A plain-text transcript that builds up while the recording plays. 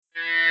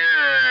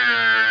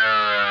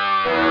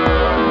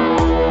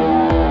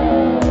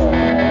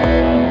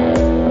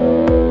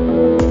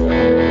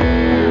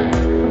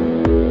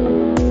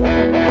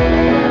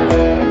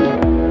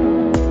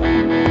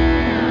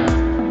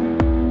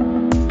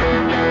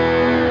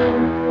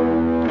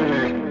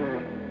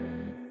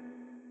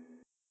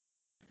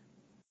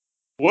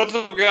What's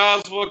up,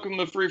 guys? Welcome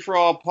to Free For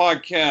All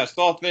Podcast,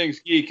 all things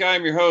geek. I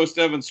am your host,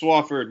 Evan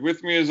Swafford.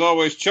 With me, as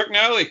always, Chuck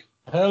Nally.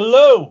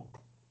 Hello.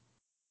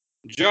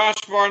 Josh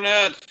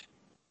Barnett.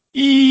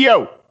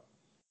 Yo.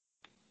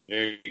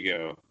 There you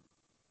go.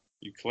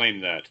 You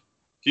claimed that.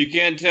 If you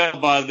can't tell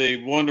by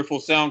the wonderful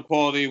sound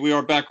quality, we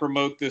are back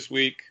remote this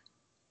week.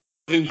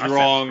 Nothing's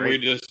wrong. We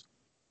just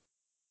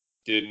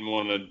didn't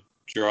want to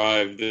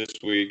drive this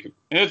week.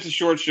 And it's a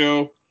short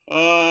show.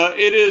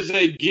 It is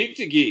a Geek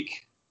to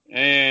Geek.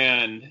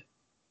 And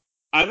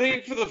I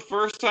think for the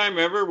first time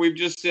ever, we've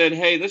just said,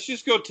 hey, let's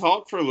just go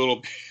talk for a little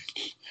bit.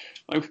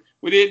 Like,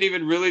 we didn't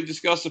even really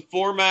discuss the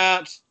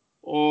format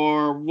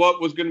or what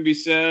was going to be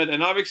said.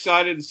 And I'm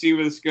excited to see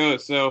where this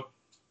goes. So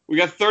we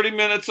got 30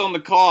 minutes on the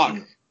clock.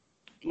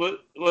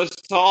 Let's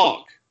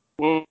talk.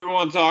 What do we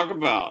want to talk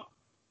about?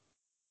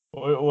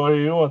 What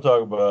do you want to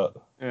talk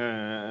about?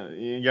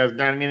 You guys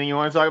got anything you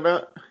want to talk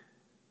about?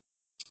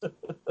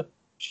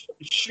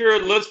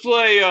 Sure, let's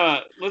play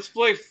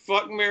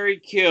Fuck, Marry,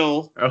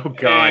 Kill. Oh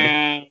God.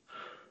 And,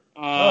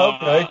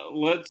 okay.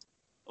 Let's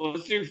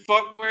do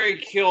Fuck, Marry,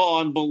 Kill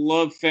on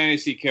beloved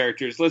fantasy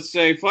characters. Let's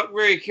say Fuck,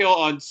 Marry, Kill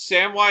on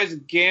Samwise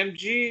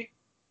Gamgee.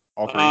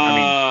 All three.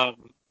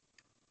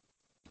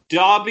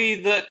 Dobby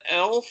the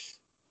Elf.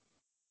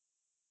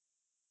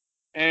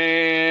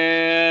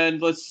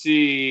 And let's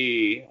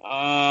see.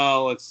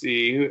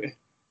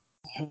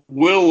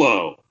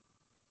 Willow.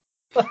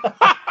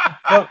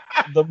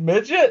 The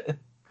midget?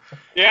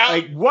 Yeah.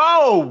 Like,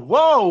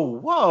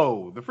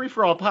 whoa. The Free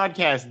For All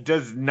podcast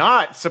does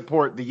not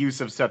support the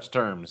use of such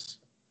terms.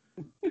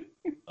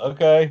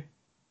 Okay.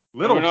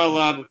 We're not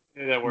allowed to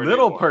say that word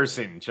Little anymore.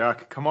 person,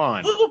 Chuck. Come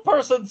on. Little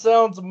person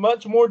sounds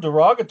much more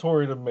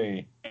derogatory to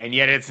me. And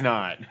yet it's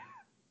not.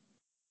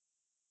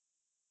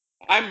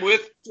 I'm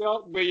with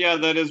Chuck, but yeah,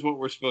 that is what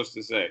we're supposed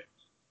to say.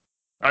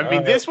 I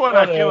mean, this one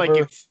I feel like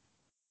whatever.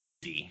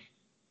 it's...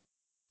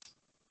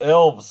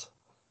 Elves.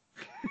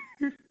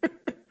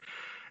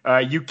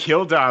 You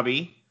kill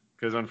Dobby,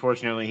 because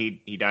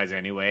unfortunately he dies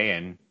anyway,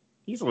 and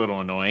he's a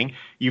little annoying.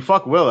 You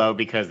fuck Willow,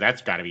 because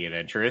that's got to be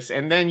adventurous.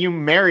 And then you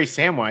marry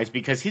Samwise,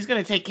 because he's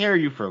going to take care of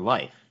you for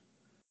life.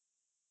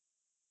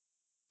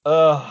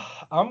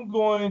 I'm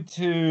going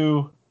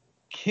to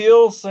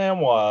kill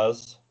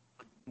Samwise.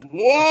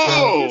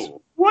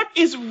 Whoa! What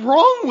is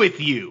wrong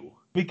with you?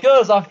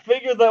 Because I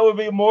figured that would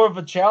be more of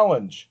a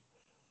challenge.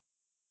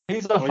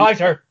 He's a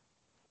fighter.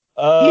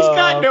 He's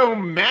got no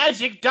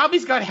magic.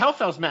 Dobby's got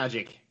Health Elf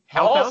magic.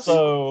 Health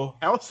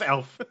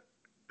Elf.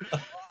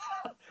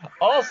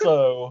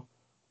 Also,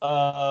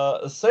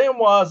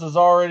 Samwise has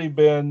already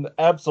been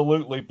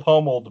absolutely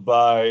pummeled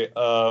by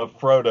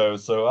Frodo,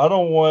 so I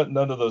don't want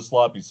none of those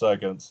sloppy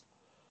seconds.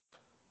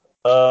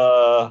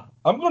 I'm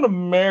going to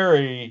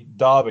marry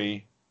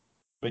Dobby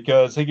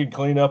because he can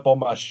clean up all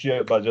my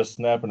shit by just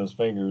snapping his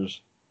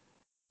fingers.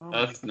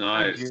 That's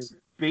nice.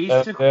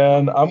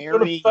 And I'm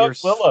going to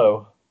fuck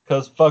Willow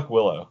because fuck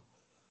Willow.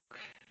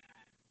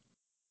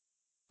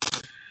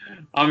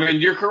 I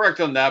mean, you're correct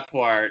on that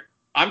part.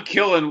 I'm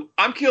killing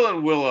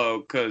Willow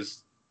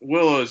because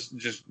Willow's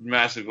just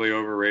massively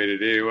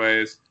overrated,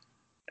 anyways.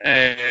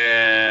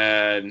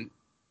 And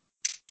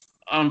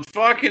I'm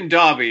fucking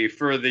Dobby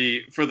for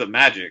the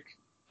magic.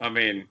 I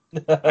mean,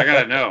 I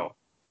gotta know.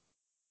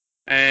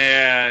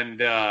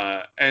 And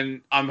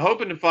I'm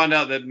hoping to find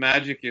out that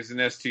magic is an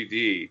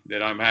STD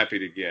that I'm happy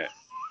to get.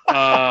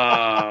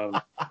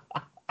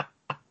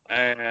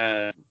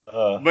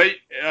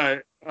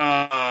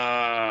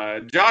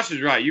 Josh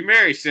is right. You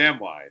marry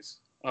Samwise.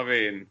 I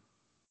mean,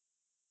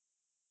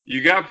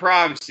 you got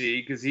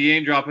privacy because he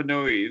ain't dropping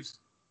no eaves.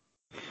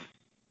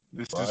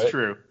 This is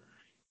true.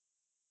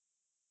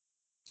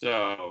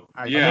 So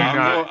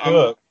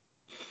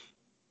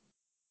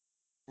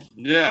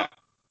Yeah,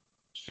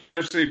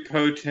 especially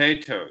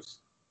potatoes.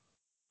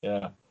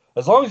 Yeah,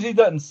 as long as he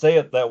doesn't say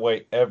it that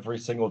way every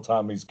single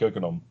time he's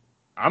cooking them.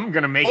 I'm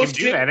gonna make him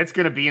do that. It's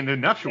gonna be in the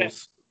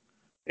nuptials.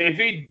 If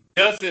he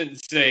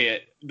doesn't say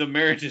it, the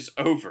marriage is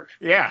over.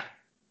 Yeah.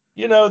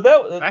 You know,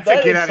 that's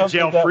a get out of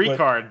jail free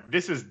card.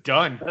 This is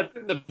done.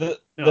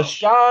 The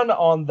shine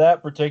on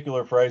that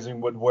particular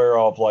phrasing would wear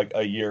off like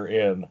a year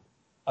in.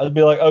 I'd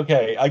be like,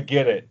 okay, I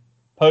get it.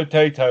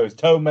 Potatoes,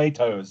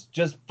 tomatoes.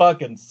 Just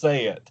fucking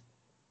say it.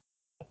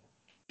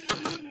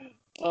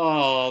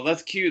 Oh,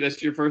 that's cute. That's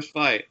your first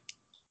fight.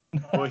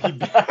 Well, he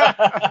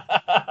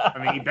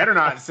better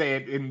not say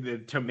it in the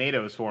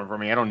tomatoes form for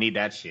me. I don't need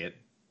that shit.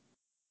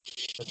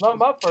 It's not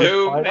my first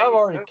fight. I've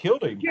already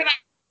killed him.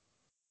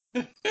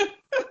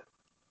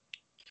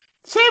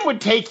 Sam would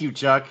take you,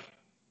 Chuck.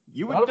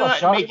 You would not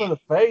shot make him in the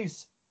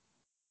face.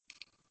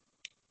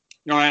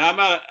 All right,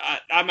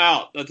 I'm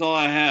out. That's all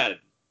I had.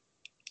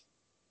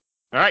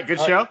 All right, good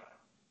show.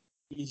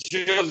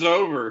 Show's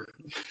over.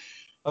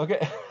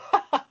 Okay.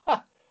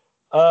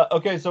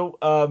 Okay, so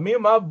me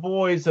and my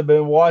boys have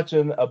been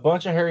watching a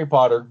bunch of Harry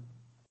Potter,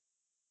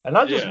 and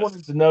I just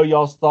wanted to know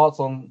y'all's thoughts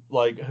on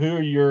like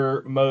who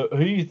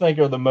you think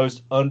are the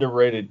most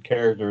underrated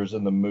characters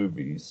in the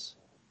movies.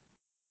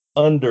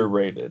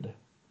 Underrated.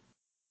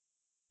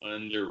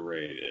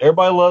 Underrated.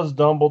 Everybody loves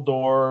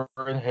Dumbledore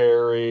and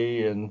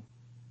Harry and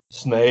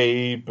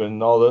Snape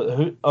and all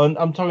that.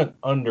 I'm talking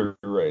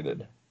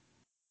underrated.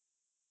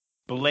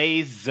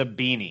 Blaze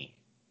Zabini.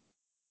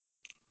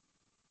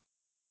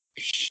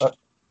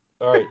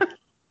 All right.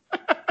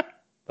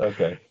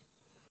 Okay.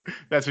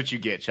 That's what you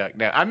get, Chuck.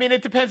 Now, I mean,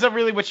 it depends on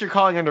really what you're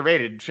calling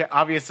underrated.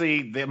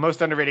 Obviously, the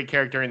most underrated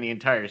character in the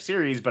entire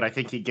series, but I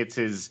think he gets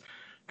his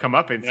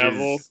comeuppance.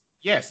 Neville?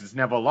 Yes, it's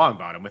Neville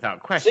Longbottom,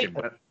 without question.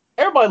 See,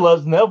 everybody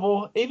loves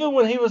Neville, even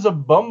when he was a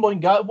bumbling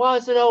guy. Why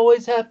does it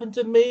always happen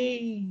to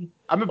me?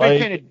 I'm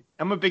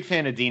a big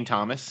fan of Dean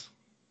Thomas.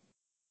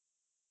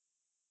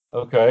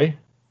 Okay.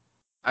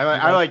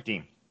 I like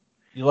Dean.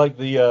 You like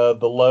the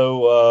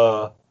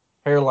low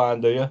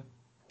hairline, do you?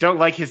 Don't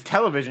like his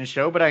television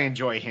show, but I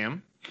enjoy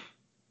him.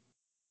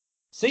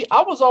 See,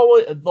 I was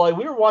always like,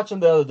 we were watching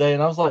the other day,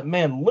 and I was like,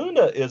 man,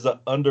 Luna is an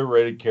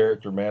underrated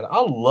character, man. I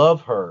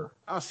love her.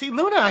 Oh, see,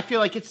 Luna, I feel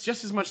like it's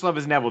just as much love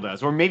as Neville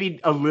does, or maybe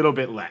a little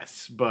bit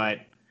less, but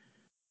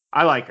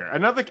I like her.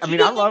 She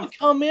didn't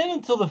come in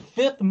until the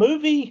 5th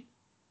movie.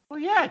 Well,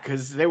 yeah,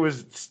 because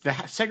the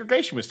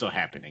segregation was still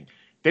happening.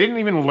 They didn't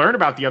even learn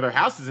about the other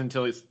houses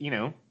until it's,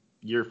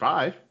 year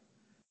 5.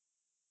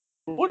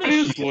 What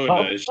is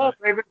Luna? She's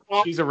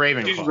a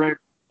Ravenclaw.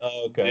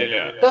 Okay.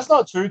 Yeah. That's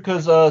not true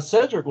because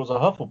Cedric was a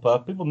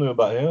Hufflepuff. People knew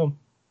about him.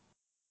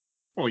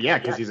 Well, yeah,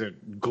 because he's a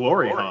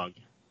glory hog.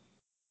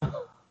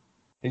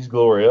 He's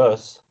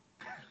glorious.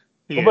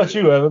 What about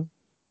you, Evan?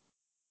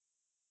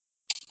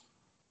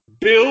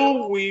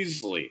 Bill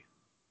Weasley.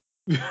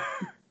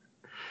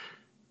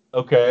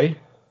 Okay.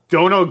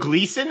 Dono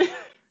Gleason?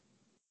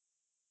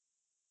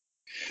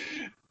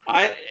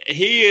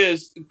 He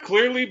is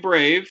clearly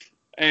brave,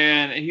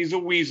 and he's a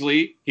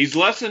Weasley. He's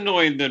less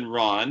annoying than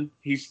Ron.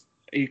 He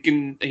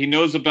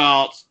knows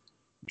about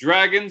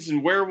dragons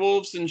and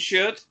werewolves and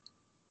shit.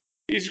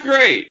 He's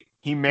great.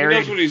 He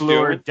married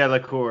Fleur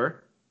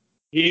Delacour.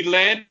 He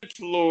landed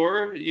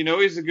Fleur.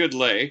 He's a good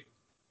lay.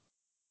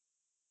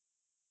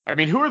 I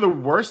mean, who are the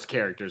worst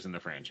characters in the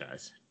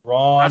franchise?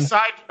 Ron.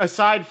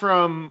 Aside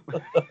from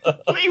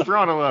leave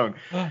Ron alone.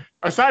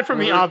 Aside from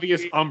the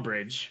obvious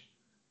Umbridge.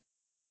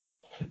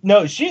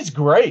 No, she's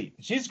great.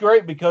 She's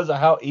great because of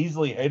how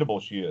easily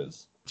hateable she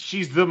is.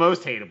 She's the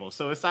most hateable.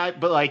 So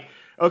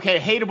okay,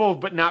 hateable,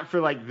 but not for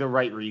the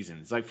right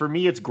reasons. Like for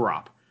me, it's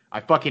Grop.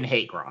 I fucking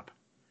hate Grop.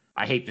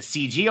 I hate the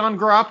CG on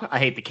Grop. I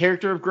hate the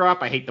character of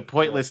Grop. I hate the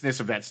pointlessness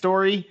of that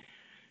story.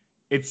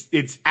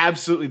 It's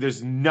absolutely,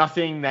 there's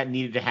nothing that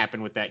needed to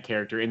happen with that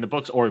character in the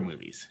books or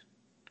movies.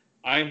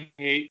 I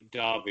hate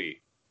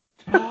Dobby.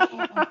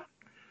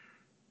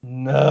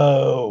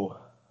 No.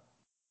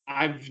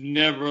 I've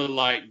never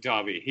liked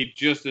Dobby. He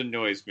just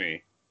annoys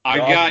me. I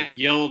got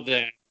yelled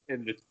at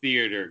in the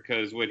theater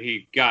because when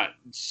he got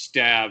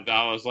stabbed,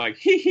 I was like,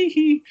 hee hee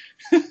hee.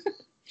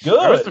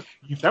 Good.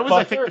 That was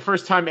I think, the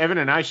first time Evan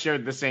and I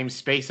shared the same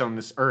space on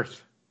this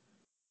earth.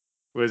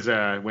 Was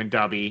when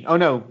Dobby... Oh,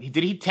 no.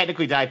 Did he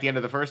technically die at the end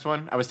of the first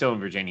one? I was still in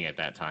Virginia at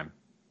that time.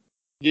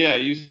 Yeah,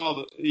 you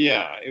saw he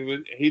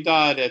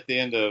died at the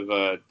end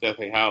of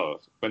Deathly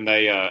Hallows when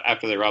they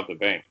after they robbed the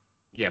bank.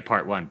 Yeah,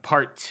 part 1.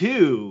 Part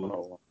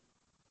 2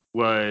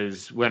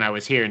 was when I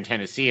was here in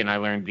Tennessee and I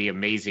learned the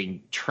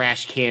amazing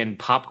trash can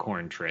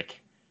popcorn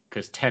trick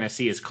because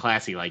Tennessee is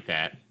classy like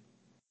that.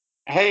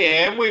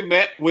 Hey, and we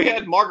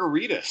had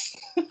margaritas.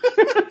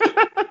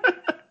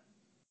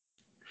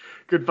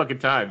 Good fucking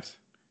times.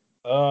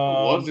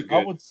 I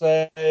would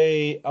say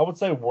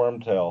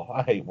Wormtail.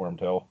 I hate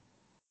Wormtail.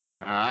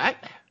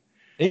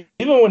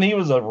 Even when he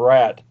was a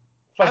rat.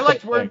 I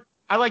liked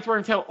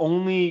Wormtail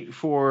only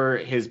for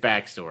his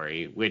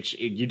backstory, which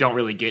you don't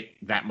really get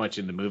that much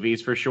in the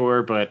movies for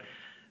sure. But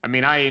I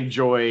mean, I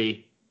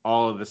enjoy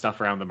all of the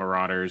stuff around the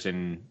Marauders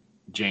and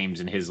James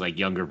and his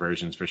younger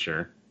versions for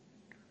sure.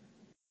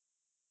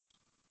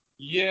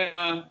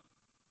 Yeah.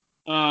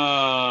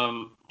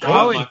 Colin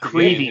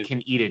Creevey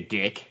can eat a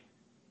dick.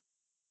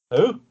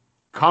 Who?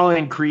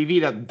 Colin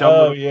Creevey, that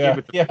dumb kid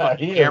with the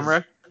fucking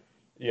camera.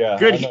 Yeah.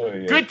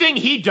 Good thing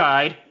he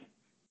died.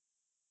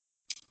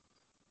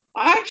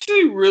 I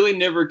actually really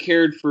never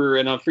cared for,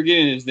 and I'm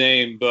forgetting his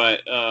name, but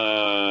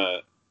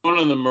one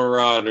of the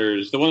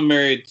Marauders, the one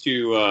married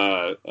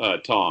to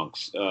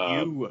Tonks.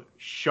 You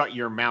shut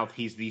your mouth.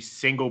 He's the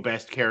single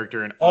best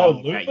character in all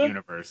of that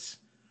universe.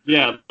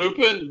 Yeah,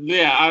 Lupin.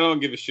 Yeah, I don't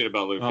give a shit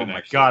about Lupin. Oh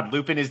my god,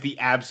 Lupin is the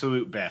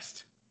absolute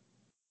best.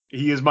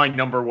 He is my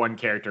number one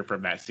character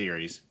from that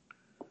series.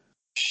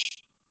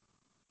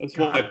 That's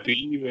why I beat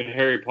you in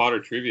Harry Potter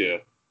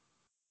trivia.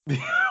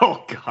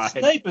 Oh god.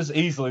 Snape is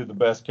easily the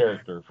best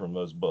character from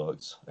those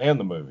books and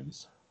the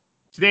movies.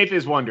 Snape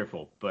is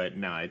wonderful, but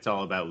no, it's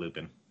all about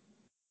Lupin.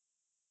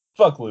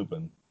 Fuck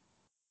Lupin.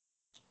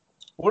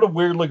 What a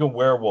weird looking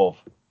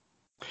werewolf.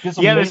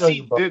 Yeah,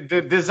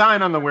 the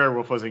design on the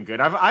werewolf wasn't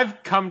good.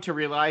 I've come to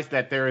realize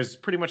that there is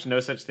pretty much no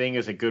such thing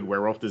as a good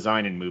werewolf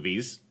design in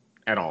movies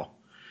at all.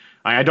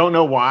 I don't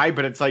know why,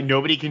 but it's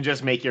nobody can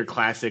just make your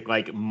classic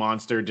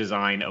monster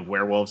design of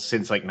werewolves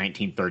since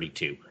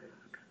 1932.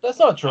 That's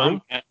not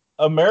true.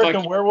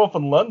 American Werewolf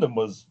in London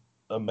was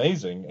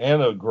amazing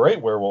and a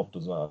great werewolf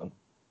design.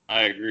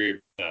 I agree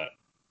with that.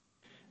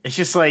 It's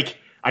just like,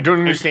 I don't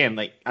understand.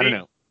 Like, I don't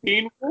know.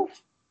 Teen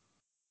Wolf?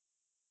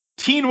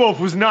 Teen Wolf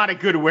was not a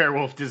good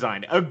werewolf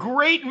design. A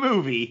great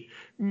movie,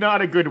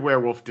 not a good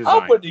werewolf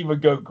design. I wouldn't even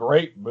go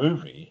great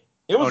movie.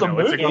 It was a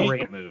movie. It's a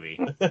great movie.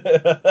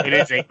 It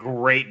is a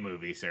great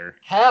movie, sir.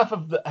 Half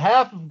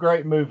of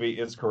great movie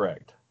is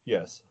correct.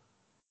 Yes.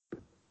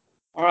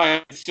 All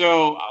right,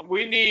 so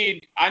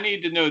I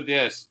need to know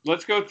this.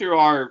 Let's go through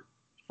our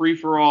free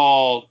for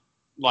all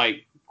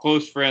like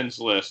close friends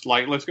list.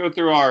 Like, let's go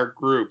through our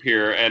group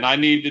here, and I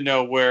need to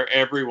know where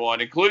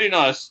everyone, including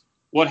us,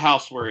 what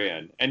house we're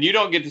in. And you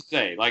don't get to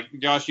say, like,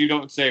 Josh, you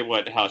don't say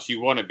what house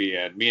you want to be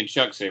in. Me and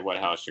Chuck say what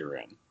house you're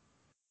in.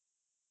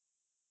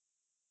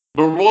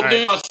 But we'll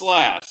do us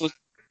last.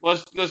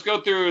 Let's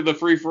go through the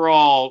free for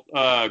all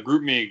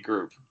group me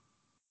group.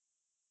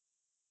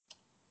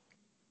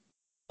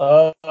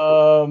 I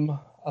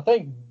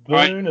think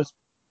Boone is.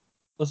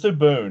 Let's do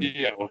Boone.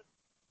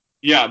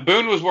 Yeah,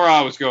 Boone was where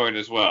I was going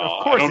as well.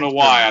 Of course, I don't know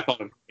why I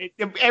thought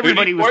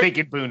everybody was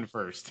thinking Boone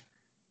first.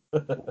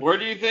 Where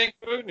do you think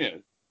Boone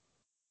is?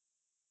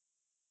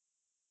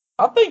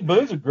 I think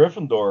Boone's a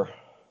Gryffindor.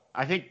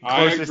 I think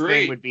closest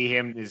thing would be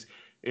him is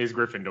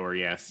Gryffindor.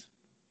 Yes.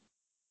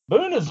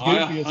 Boone is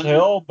goofy as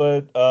hell,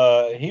 but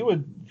he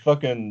would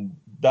fucking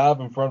dive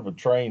in front of a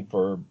train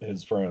for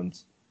his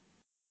friends.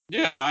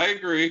 Yeah, I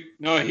agree.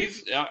 No,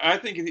 I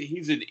think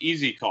he's an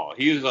easy call.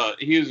 He is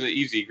an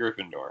easy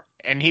Gryffindor.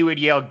 And he would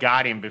yell,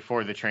 "Got him!"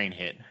 before the train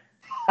hit.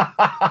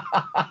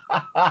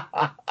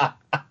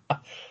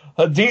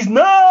 These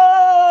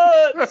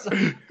nuts!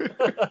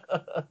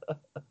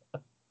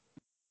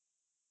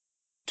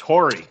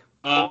 Tori.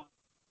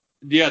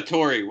 Yeah,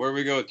 Tori. Where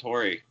we go with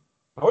Tori?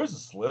 Tori's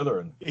a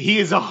Slytherin. He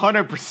is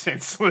 100%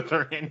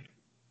 Slytherin.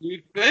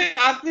 You think?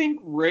 I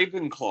think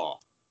Ravenclaw.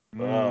 I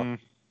don't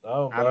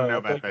know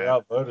about that.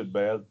 Outvoted,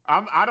 man.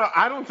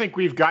 I don't think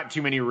we've got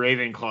too many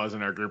Ravenclaws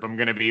in our group. I'm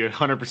going to be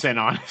 100%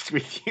 honest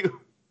with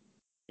you.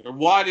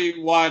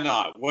 Why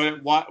not?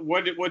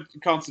 What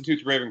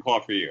constitutes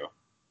Ravenclaw for you?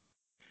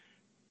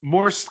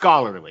 More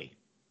scholarly.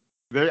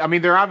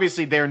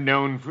 They're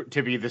known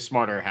to be the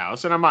smarter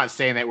house, and I'm not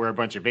saying that we're a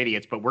bunch of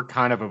idiots, but we're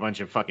kind of a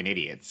bunch of fucking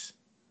idiots.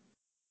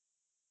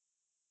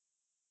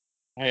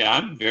 Hey,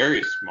 I'm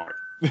very smart.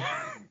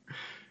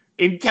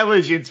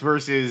 Intelligence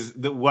versus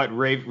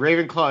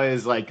Ravenclaw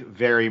is like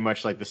very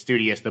much like the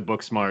studious, the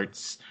book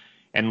smarts,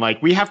 and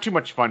like we have too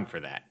much fun for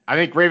that. I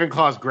think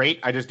Ravenclaw's great.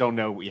 I just don't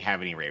know we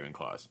have any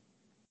Ravenclaws.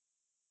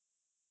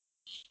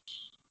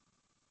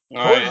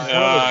 All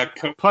right.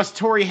 Plus,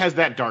 Tori has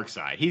that dark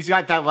side. He's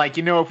got that, like,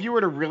 if you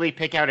were to really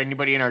pick out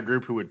anybody in our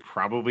group who would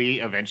probably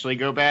eventually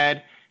go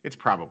bad, it's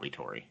probably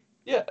Tori.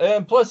 Yeah,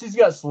 and plus he's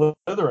got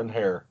Slytherin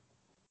hair.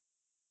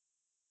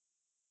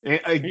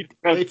 It's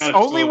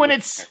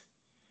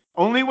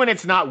only when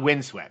it's not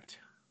windswept.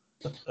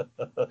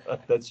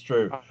 That's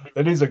true.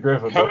 Then he's a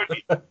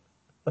Gryffindor.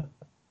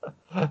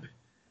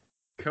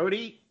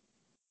 Cody?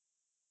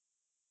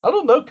 I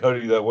don't know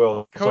Cody that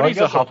well. Cody's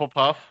a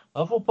Hufflepuff.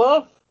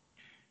 Hufflepuff?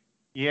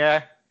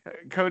 Yeah.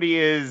 Cody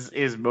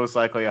is most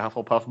likely a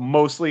Hufflepuff.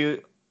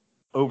 Mostly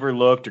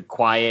overlooked or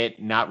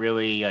quiet. Not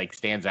really like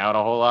stands out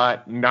a whole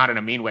lot. Not in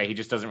a mean way. He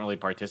just doesn't really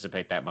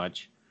participate that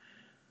much.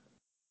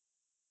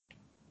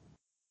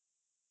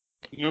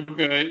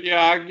 Okay,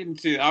 yeah, I can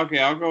see. Okay,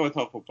 I'll go with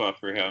Hufflepuff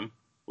for him.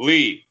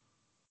 Lee.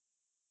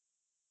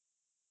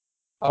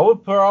 I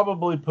would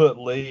probably put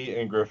Lee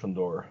in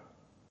Gryffindor.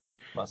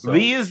 Myself.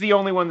 Lee is the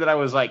only one that I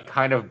was like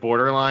kind of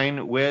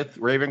borderline with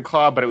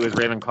Ravenclaw, but it was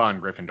Ravenclaw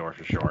and Gryffindor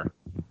for sure.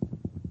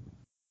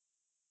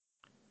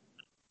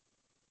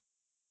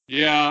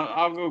 Yeah,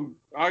 I'll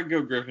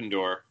go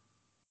Gryffindor.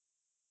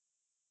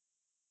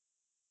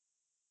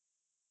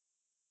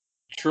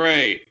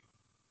 Trey.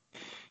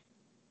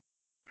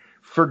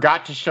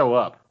 Forgot to show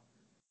up.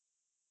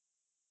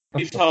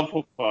 He's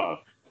Hufflepuff.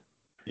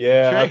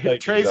 Yeah,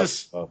 Trey's a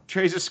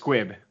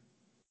squib.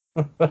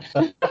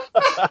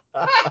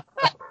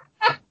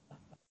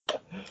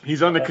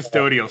 He's on the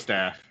custodial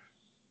staff.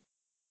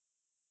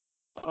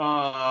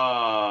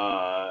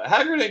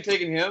 Hagrid ain't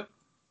taking him.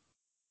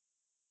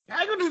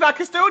 Hagrid is not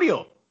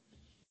custodial.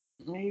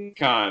 He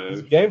kind of.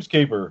 He's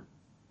gameskeeper.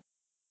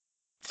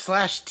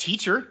 /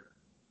 teacher.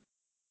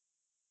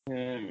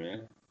 Yeah,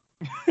 man.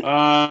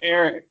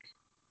 Eric.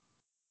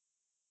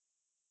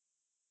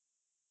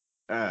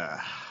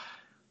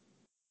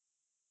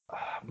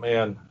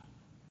 Man.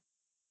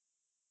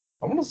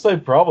 I'm going to say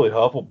probably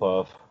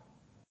Hufflepuff.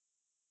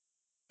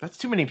 That's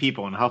too many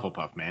people in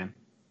Hufflepuff, man.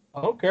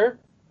 I don't care.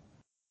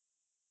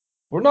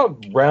 We're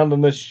not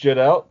rounding this shit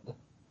out.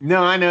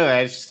 No, I know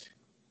that.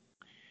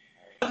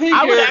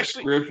 I would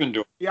actually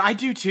Gryffindor. Yeah, I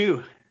do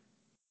too.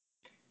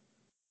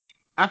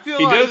 I feel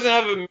he doesn't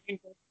have a mean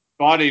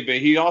body, but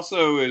he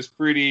also is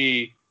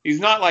pretty. He's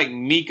not like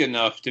meek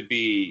enough to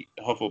be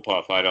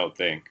Hufflepuff. I don't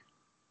think.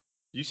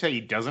 You say he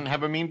doesn't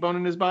have a mean bone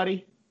in his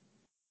body?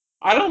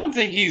 I don't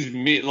think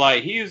he's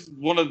like he's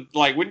one of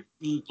like when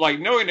like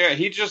knowing that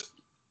he just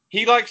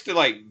he likes to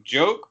like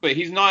joke, but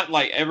he's not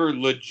like ever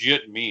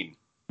legit mean.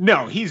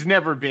 No, he's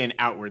never been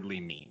outwardly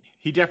mean.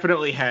 He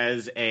definitely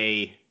has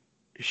a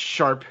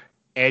sharp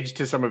edge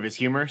to some of his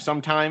humor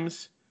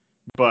sometimes,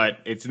 but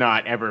it's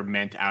not ever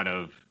meant out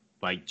of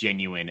like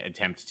genuine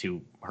attempts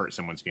to hurt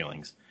someone's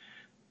feelings.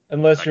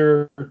 Unless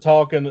you're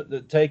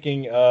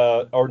taking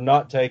or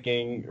not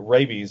taking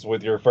rabies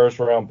with your first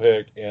round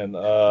pick in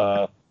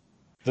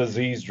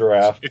disease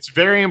draft. It's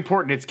very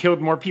important. It's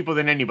killed more people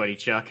than anybody,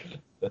 Chuck.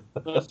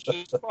 That's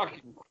just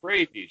fucking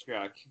crazy,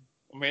 Chuck.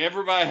 I mean,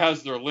 everybody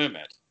has their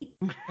limit.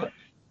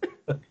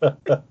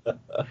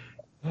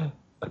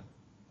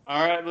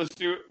 All right, let's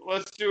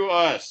do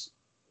us.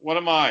 What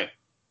am I?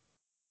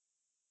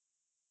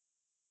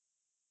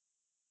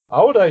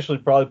 I would actually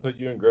probably put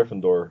you in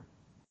Gryffindor.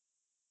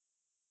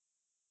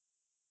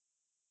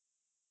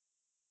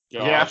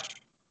 Josh? Yeah.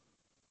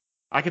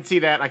 I could see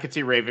that. I could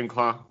see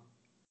Ravenclaw.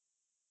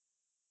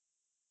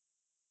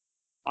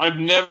 I've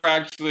never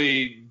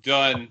actually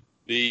done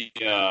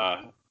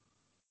I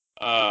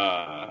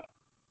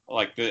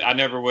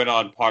never went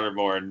on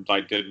Pottermore and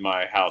like did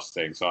my house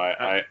thing, so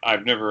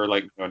I've never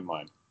like done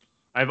mine.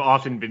 I've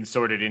often been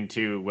sorted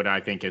into what I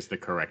think is the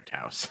correct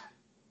house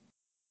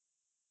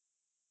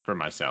for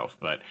myself,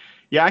 but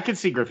yeah, I could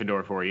see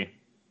Gryffindor for you.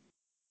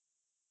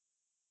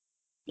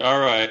 All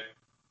right.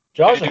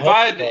 Josh,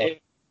 Josh is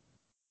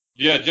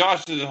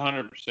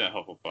 100%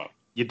 Hufflepuff.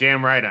 You're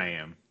damn right I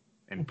am,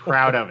 and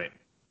proud of it.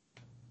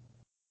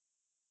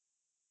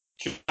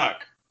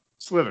 Chuck.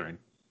 Slytherin.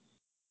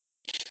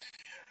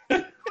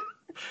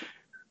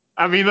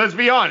 I mean, let's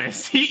be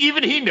honest.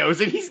 He knows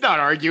it. He's not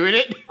arguing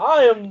it.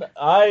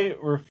 I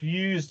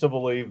refuse to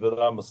believe that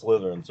I'm a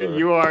Slytherin, sir.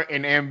 You are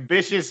an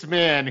ambitious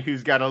man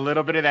who's got a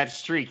little bit of that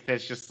streak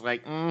that's just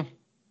like, I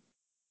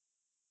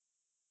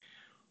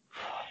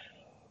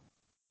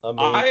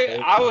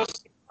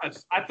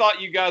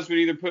thought you guys would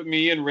either put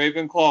me in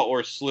Ravenclaw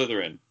or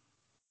Slytherin.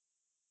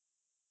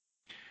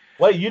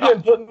 Wait, you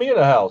didn't put me in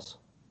a house.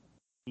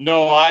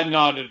 No, I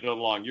nodded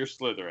along. You're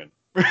Slytherin.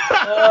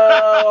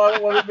 Oh, I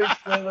want to be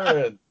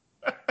Slytherin.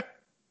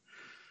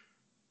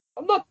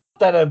 I'm not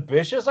that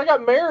ambitious. I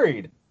got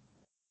married.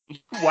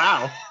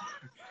 Wow.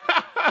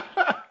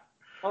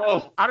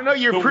 Oh, I don't know.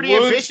 You're pretty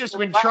ambitious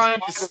when trying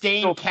to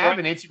stain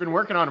cabinets. You've been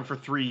working on them for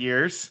 3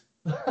 years.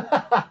 You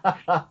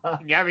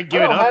haven't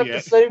given up I don't have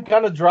yet. the same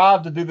kind of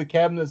drive to do the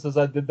cabinets as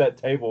I did that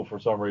table for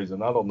some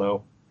reason. I don't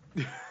know.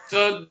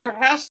 So there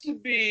has to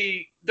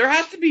be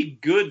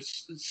good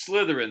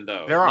Slytherin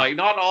though. There are. Like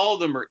not all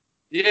of them are.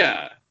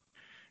 Yeah.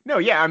 No,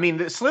 yeah, I mean,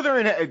 the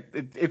Slytherin,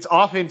 it's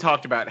often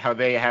talked about how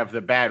they have the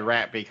bad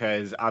rap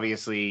because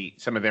obviously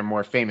some of their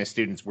more famous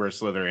students were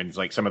Slytherins,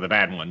 like some of the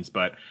bad ones,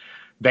 but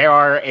they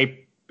are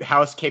a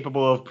house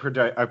capable of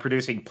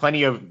producing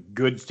plenty of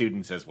good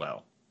students as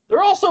well.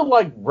 They're also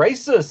like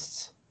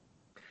racists.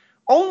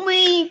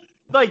 Only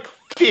like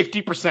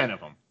 50% of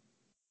them.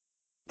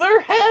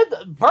 Their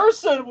head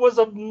person was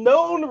a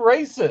known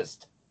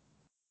racist.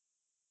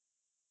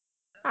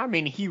 I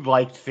mean, he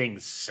liked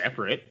things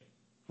separate,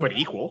 but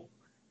equal.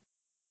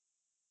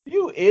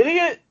 You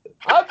idiot!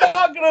 I'm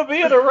not going to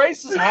be in a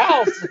racist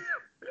house.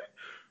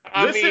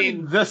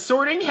 Listen, the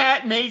Sorting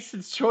Hat makes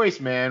its choice,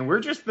 man. We're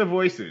just the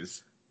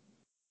voices.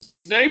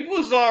 Snape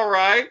was all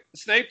right.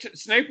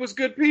 Snape was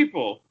good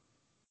people.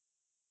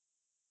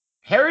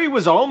 Harry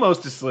was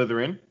almost a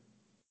Slytherin.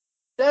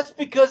 That's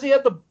because he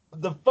had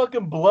the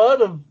fucking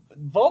blood of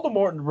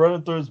Voldemort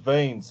running through his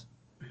veins.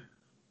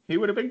 He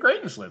would have been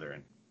great in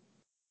Slytherin.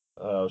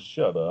 Oh,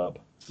 shut up.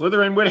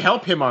 Slytherin would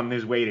help him on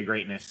his way to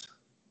greatness.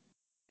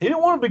 He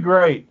didn't want to be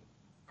great.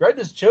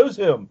 Greatness chose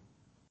him.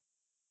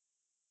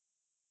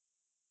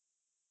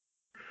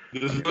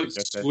 This was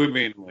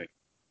swimmingly.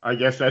 I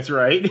guess that's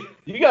right.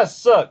 You guys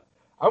suck.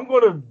 I'm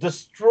going to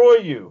destroy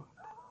you.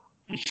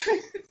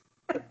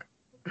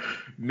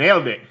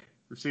 Nailed it.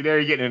 See, there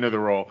you're getting into the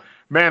role.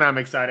 Man, I'm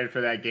excited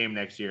for that game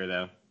next year,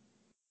 though.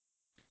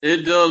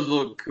 It does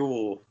look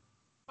cool.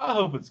 I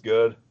hope it's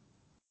good.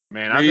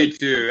 Man, Me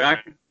too.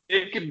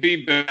 It could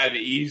be bad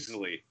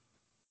easily.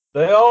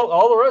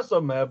 All the rest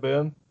of them have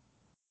been.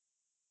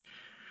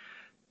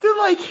 They're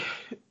like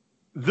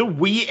the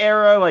Wii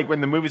era, like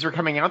when the movies were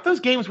coming out, those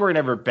games weren't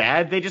ever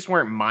bad. They just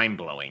weren't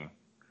mind-blowing.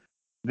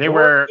 They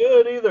were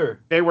good either.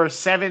 They were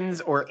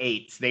 7s or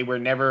 8s. They were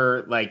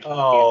never like...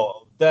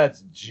 Oh,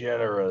 that's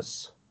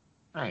generous.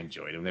 I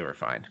enjoyed them. They were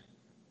fine.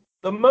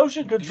 The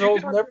motion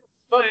controls never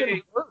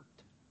fucking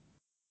worked.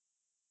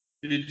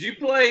 Did you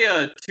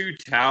play Two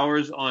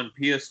Towers on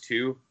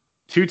PS2?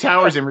 Two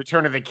Towers and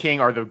Return of the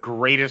King are the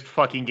greatest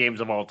fucking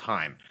games of all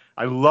time.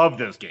 I love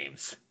those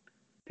games.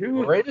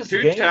 Greatest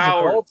games of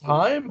all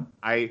time?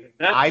 I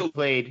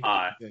played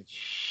the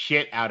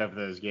shit out of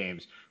those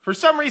games. For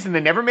some reason,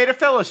 they never made a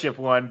Fellowship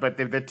one, but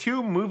the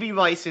two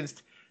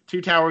movie-licensed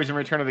Two Towers and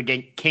Return of the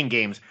King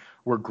games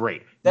were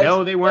great.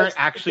 No, they weren't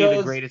actually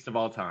the greatest of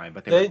all time,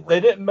 but they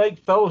didn't make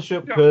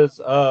Fellowship because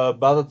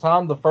by the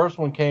time the first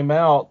one came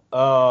out,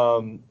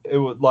 it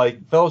was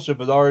like Fellowship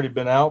had already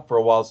been out for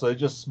a while, so they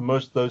just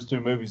smushed those two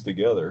movies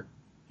together.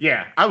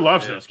 Yeah, I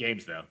love those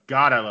games though.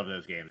 God, I love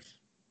those games.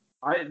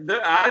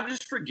 I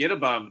just forget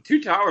about them.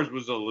 Two Towers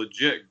was a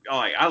legit.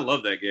 I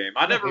love that game.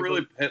 I never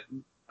really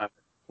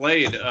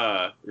played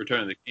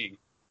Return of the King.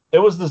 It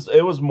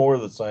was more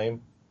the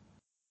same.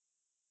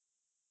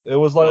 It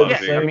was like the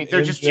same. I mean,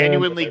 they're just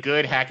genuinely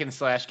good hack and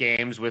slash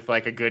games with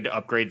like a good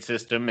upgrade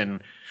system, and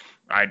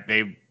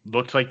they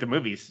looked like the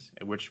movies,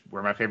 which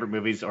were my favorite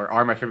movies or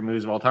are my favorite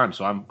movies of all time.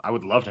 So I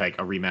would love to like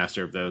a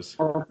remaster of those.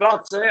 I was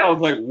about to say, I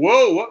was like,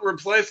 whoa, what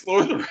replaced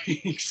Lord of the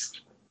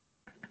Rings?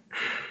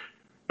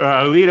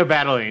 Alita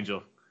Battle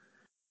Angel.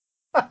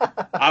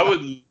 I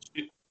would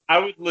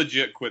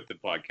legit quit the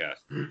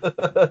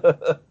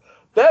podcast.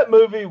 That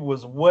movie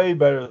was way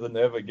better than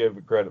Evan gave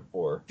it credit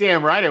for.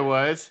 Damn right it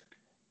was.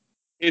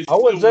 I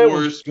wouldn't say it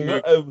was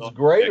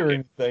great or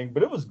anything,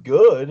 but it was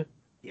good.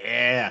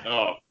 Yeah.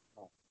 Oh.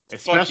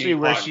 Especially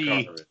where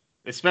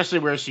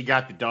she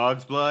got the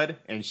dog's blood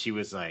and she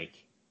was like,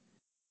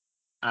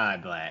 I'm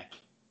black.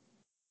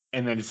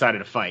 And then decided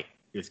to fight.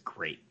 It was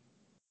great.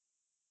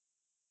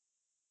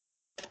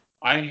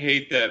 I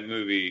hate that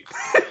movie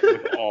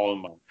with all of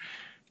my.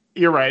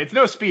 You're right. It's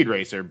no Speed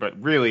Racer, but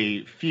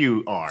really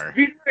few are.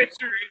 Speed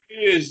Racer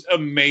is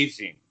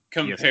amazing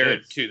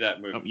compared to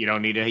that movie. You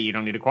don't need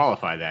to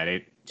qualify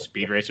that.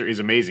 Speed Racer is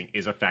amazing.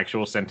 Is a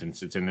factual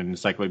sentence. It's in an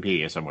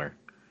encyclopedia somewhere.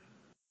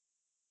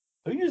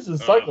 Who uses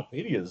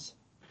encyclopedias?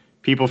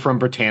 People from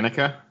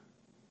Britannica.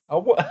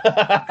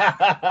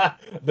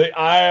 The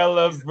Isle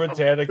of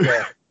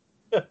Britannica.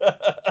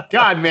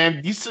 God,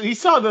 man, you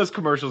saw those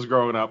commercials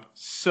growing up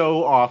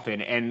so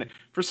often, and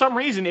for some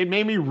reason, it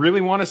made me really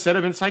want a set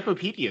of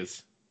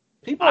encyclopedias.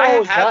 People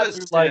always got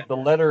through like the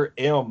letter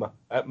M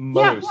at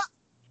most. Yeah,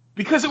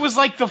 because it was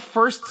like the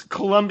first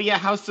Columbia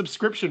House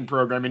subscription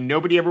program, and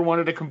nobody ever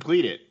wanted to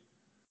complete it.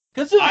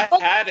 Because I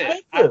had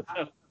it.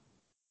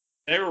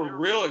 They were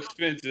real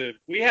expensive.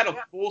 We had a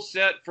full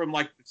set from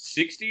like the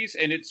 60s,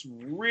 and it's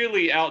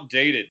really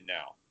outdated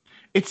now.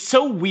 It's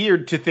so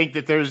weird to think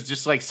that there's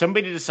just like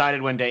somebody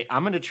decided one day,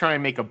 I'm going to try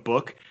and make a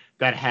book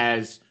that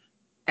has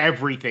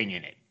everything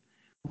in it.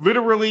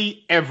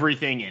 Literally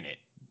everything in it.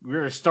 We're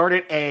going to start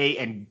at A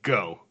and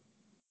go.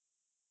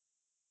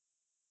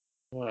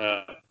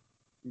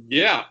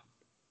 Yeah.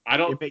 I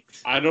don't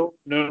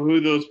know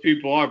who those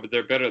people are, but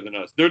they're better than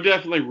us. They're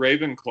definitely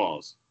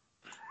Ravenclaws.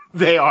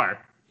 They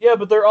are. Yeah,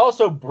 but they're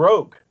also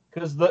broke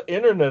because the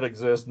internet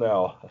exists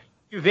now.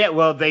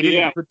 They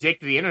didn't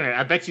predict the internet.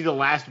 I bet you the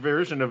last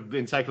version of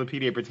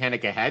Encyclopedia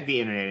Britannica had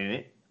the internet in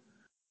it.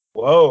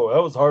 Whoa,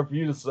 that was hard for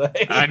you to say.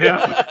 I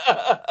know.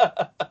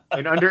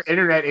 And under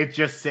internet, it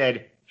just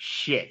said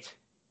shit.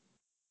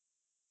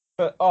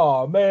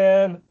 Oh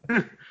man.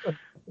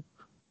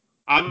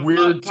 I'm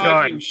not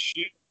typing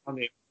shit on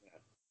the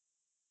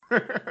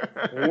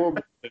internet.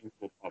 Horrible things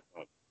will pop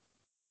up.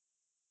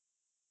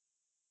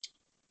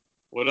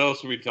 What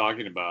else are we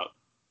talking about?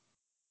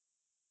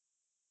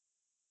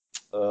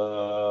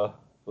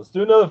 Let's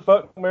do another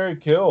fuck, marry,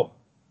 kill.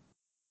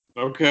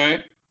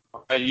 Okay.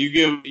 You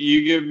give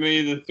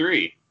me the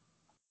 3.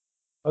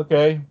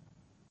 Okay.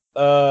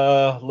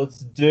 Let's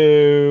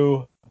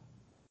do.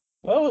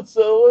 Well, let's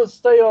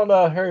stay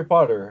on Harry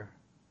Potter.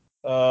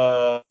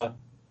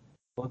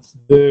 Let's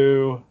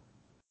do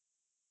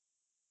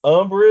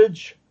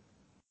Umbridge,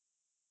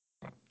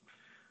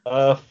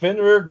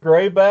 Fenrir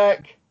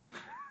Greyback,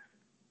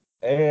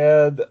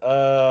 and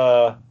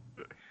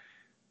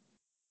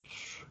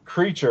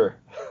Creature.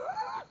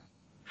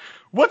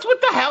 What's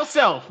with the house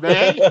elf,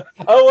 man?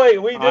 Oh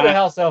wait, we did a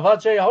house elf. I'll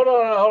change. Hold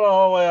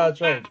on. Wait, I'll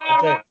change.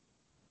 I'm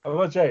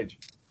gonna change.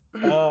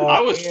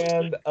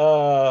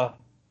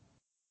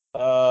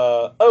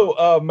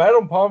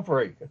 Madame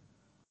Pomfrey.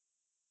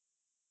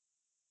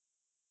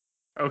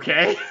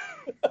 Okay.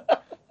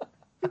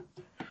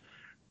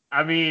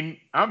 I mean,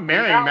 I'm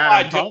marrying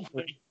Madame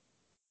Pomfrey.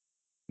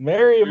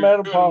 Marry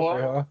Madame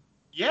Pomfrey, huh?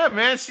 Yeah,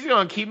 man, she's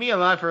gonna keep me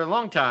alive for a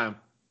long time.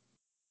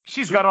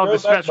 She's got all the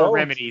special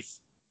remedies.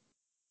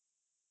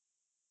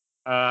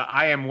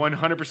 I am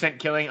 100%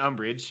 killing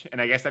Umbridge,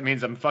 and I guess that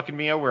means I'm fucking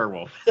me a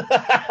werewolf.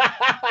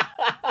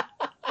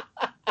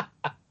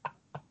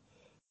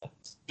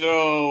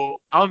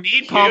 So I'll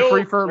need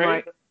Pomfrey for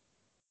my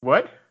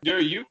what?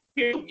 You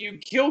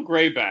kill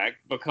Greyback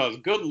because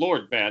good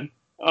lord, man.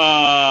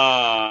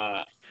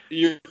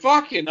 You're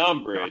fucking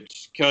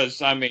Umbridge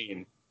because I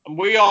mean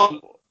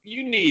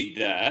you need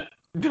that.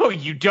 No,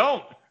 you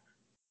don't.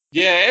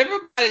 Yeah,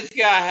 everybody's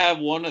gotta have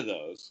one of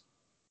those.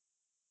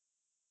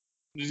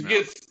 Just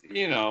gets,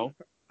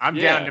 I'm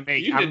down to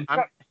make.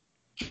 Chuck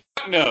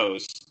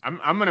knows. I'm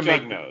gonna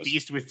make a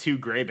beast with 2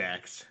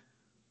 Greybacks.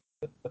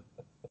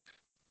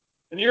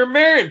 And you're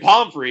marrying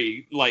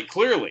Pomfrey, like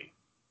clearly.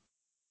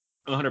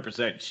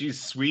 100%. She's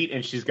sweet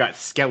and she's got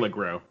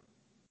Skelegro.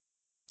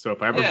 So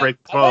if I ever break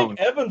the phone, I think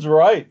Evan's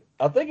right.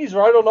 I think he's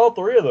right on all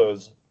 3 of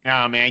those.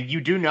 No, man,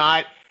 you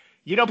don't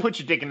put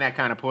your dick in that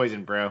kind of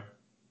poison, bro.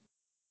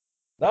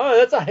 No,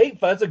 that's a hate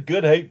fuck. That's a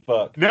good hate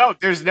fuck. No,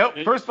 there's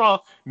first of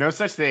all, no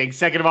such thing.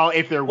 Second of all,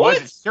 if there was,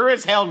 it's sure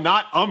as hell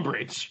not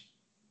Umbridge.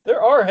 There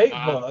are hate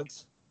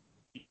fucks.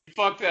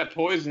 fuck that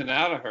poison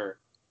out of her.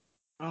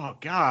 Oh,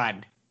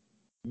 God.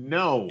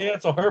 No.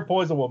 Cancel her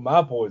poison with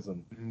my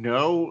poison.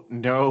 No.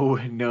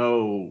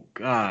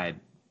 God.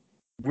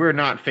 We're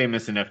not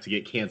famous enough to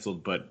get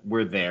canceled, but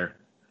we're there.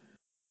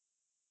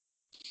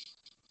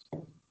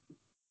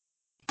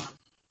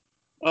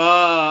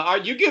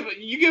 You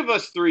give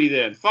us 3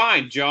 then.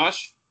 Fine,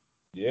 Josh.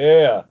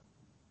 Yeah.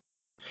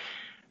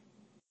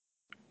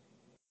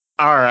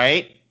 All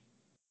right.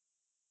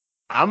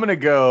 I'm going to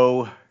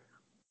go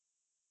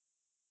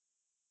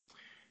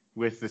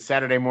with the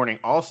Saturday Morning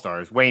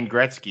All-Stars, Wayne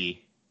Gretzky,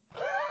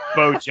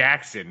 Bo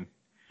Jackson,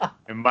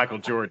 and Michael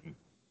Jordan.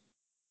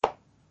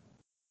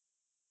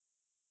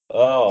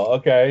 Oh,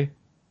 okay.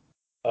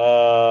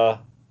 I'm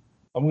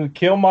going to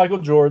kill Michael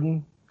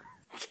Jordan.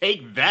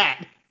 Take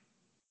that.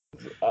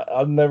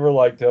 I've never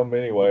liked him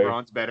anyway.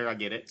 LeBron's better, I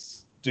get it.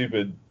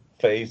 Stupid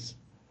face.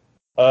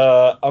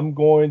 I'm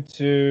going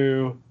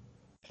to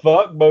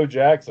fuck Bo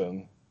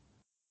Jackson.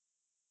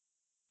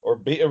 Or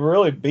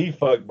really be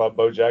fucked by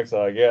Bo Jackson,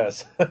 I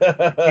guess. He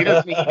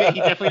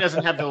definitely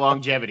doesn't have the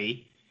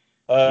longevity.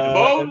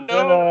 And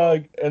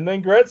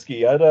then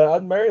Gretzky.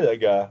 I'd marry that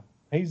guy.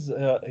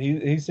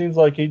 He seems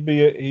like he'd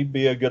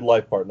be a good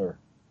life partner.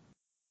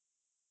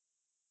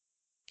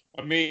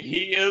 I mean,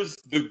 he is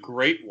the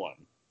great one.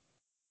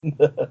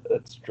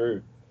 That's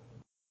true.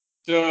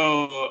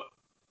 So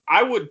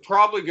I would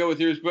probably go with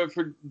yours, but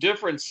for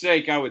difference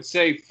sake, I would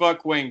say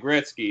fuck Wayne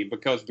Gretzky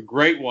because the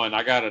great one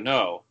I gotta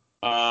know.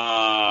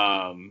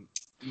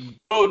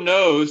 Bo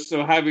knows,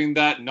 so having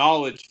that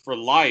knowledge for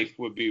life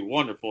would be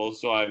wonderful.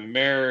 So I'm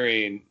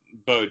marrying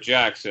Bo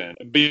Jackson.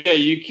 But yeah,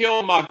 you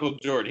kill Michael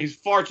Jordan. He's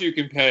far too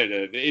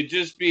competitive.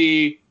 He's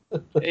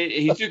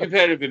too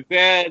competitive in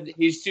bed.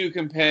 He's too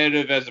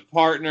competitive as a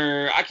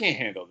partner. I can't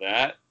handle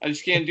that. I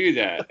just can't do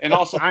that. And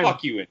also,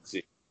 fuck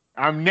UNC.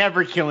 I'm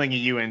never killing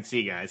a UNC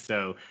guy,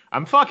 so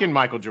I'm fucking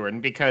Michael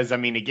Jordan because, I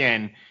mean,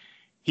 again,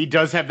 he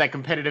does have that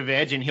competitive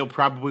edge, and he'll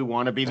probably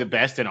want to be the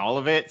best in all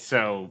of it.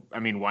 So, I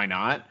mean, why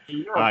not?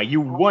 You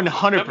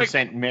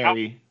 100%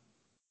 marry.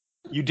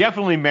 You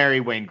definitely marry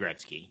Wayne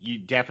Gretzky. You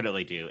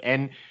definitely do.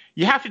 And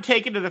you have to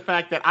take into the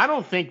fact that I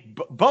don't think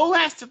Bo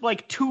lasted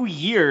like 2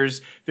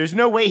 years. There's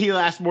no way he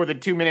lasts more than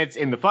 2 minutes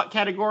in the fuck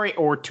category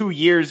or 2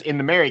 years in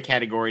the marry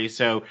category.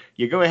 So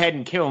you go ahead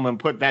and kill him and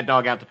put that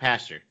dog out to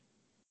pasture.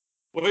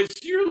 Well, so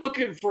you're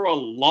looking for a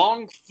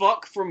long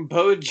fuck from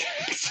Bo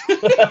Jackson?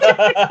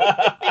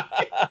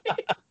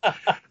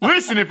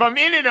 Listen, if I'm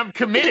in it, I'm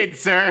committed,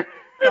 sir.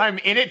 I'm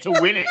in it to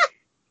win it.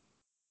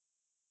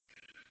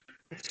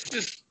 It's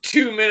just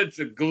 2 minutes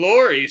of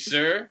glory,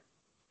 sir.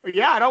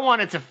 Yeah, I don't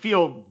want it to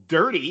feel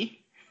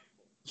dirty.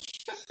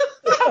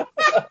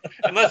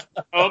 Unless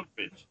pump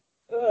it.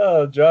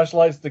 Oh, Josh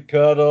likes to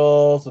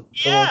cuddle, some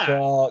pillow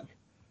talk.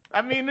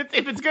 I mean,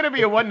 if it's going to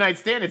be a one-night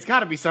stand, it's got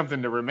to be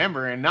something to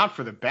remember and not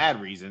for the bad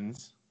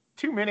reasons.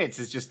 2 minutes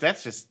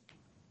that's just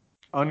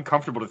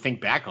uncomfortable to think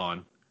back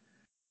on.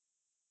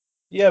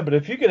 Yeah, but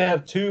if you could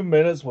have 2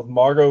 minutes with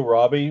Margot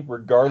Robbie,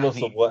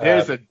 regardless of what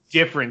happens. There's a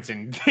difference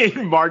in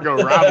Margot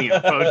Robbie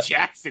and Bo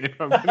Jackson, if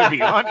I'm going to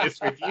be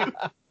honest with you.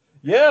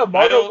 Yeah,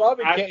 Margot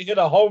Robbie can't hit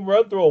a home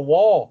run through a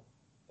wall.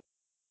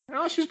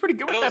 No, she's pretty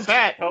good with that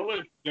bat.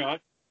 Colors, Josh.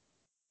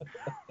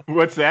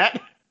 What's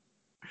that?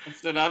 I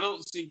said, I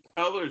don't see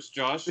colors,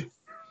 Josh.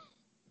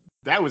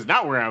 That was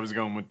not where I was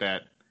going with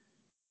that.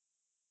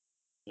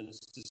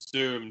 It's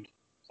assumed.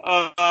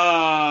 Fuck,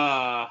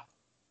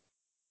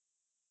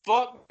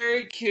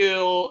 marry,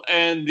 kill,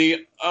 and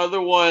the other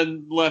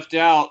one left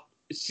out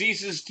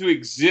ceases to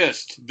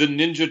exist. The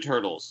Ninja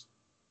Turtles.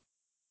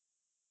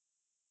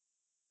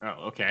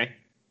 Oh, okay.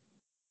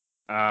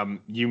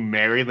 You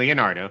marry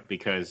Leonardo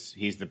because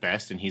he's the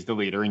best and he's the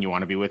leader and you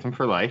want to be with him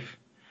for life.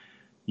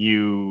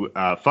 You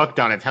fuck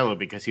Donatello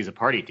because he's a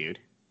party dude.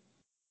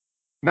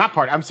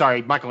 I'm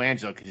sorry,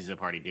 Michelangelo because he's a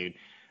party dude.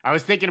 I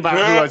was thinking about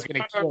who I was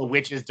going to kill,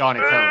 which is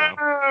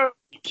Donatello.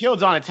 You kill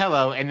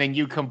Donatello, and then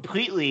you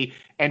completely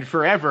and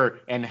forever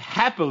and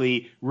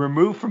happily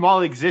remove from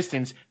all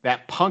existence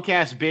that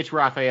punk-ass bitch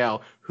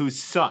Raphael who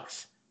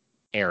sucks,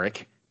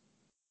 Eric.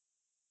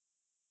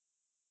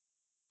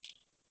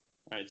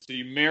 All right, so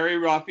you marry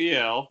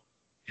Raphael.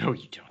 No,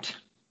 you don't.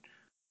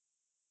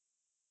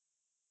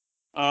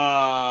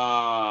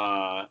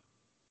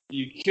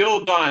 You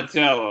kill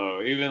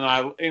Donatello, even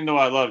though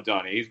I love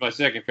Donnie. He's my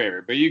second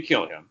favorite, but you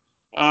kill him.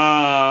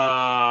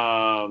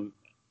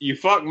 You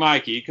fuck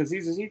Mikey because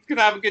he's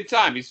gonna have a good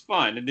time. He's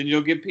fun, and then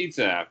you'll get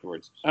pizza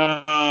afterwards.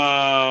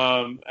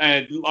 And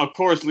of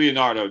course,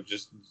 Leonardo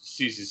just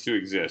ceases to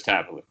exist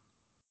happily.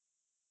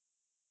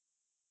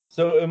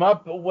 So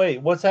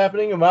what's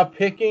happening? Am I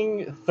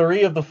picking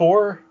 3 of the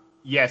 4?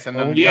 Yes, and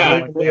then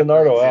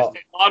Leonardo out.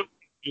 A lot of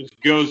it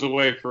just goes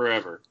away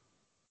forever.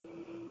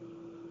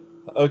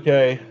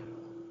 Okay.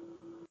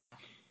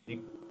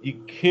 You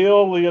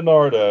kill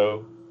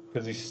Leonardo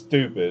because he's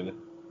stupid.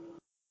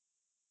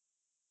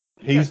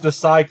 He's the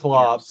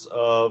Cyclops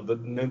of the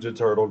Ninja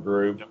Turtle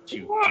group. Don't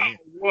you dare.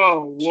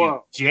 Whoa.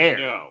 You dare.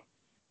 No.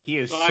 He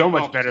is Cyclops so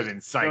much better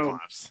than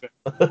Cyclops.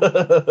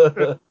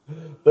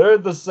 They're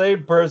the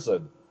same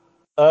person.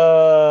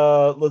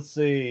 Let's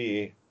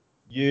see.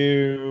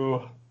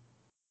 You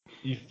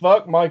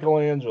fuck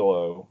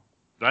Michelangelo.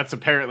 That's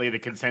apparently the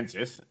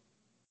consensus.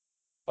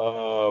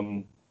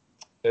 And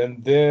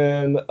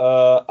then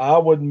I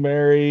would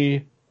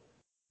marry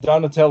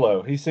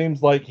Donatello. He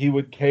seems like he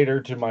would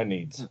cater to my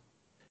needs.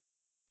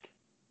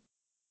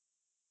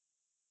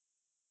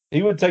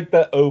 He would take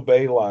that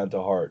obey line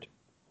to heart.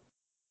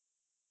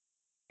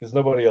 Because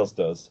nobody else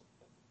does.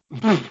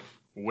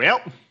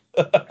 Well.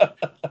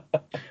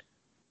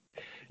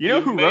 You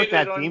know who wrote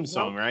that theme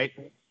song, right?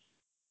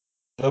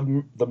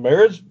 The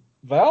marriage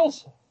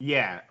vows?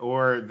 Yeah,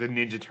 or the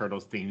Ninja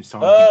Turtles theme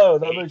song. Oh,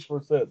 that makes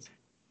more sense.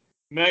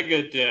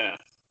 Megadeth.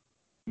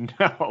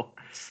 No.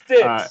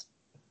 Styx.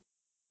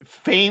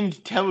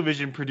 Famed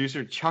television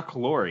producer Chuck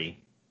Lorre.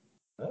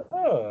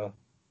 Oh.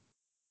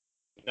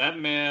 That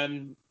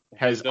man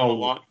has done a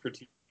lot for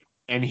TV.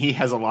 And he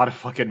has a lot of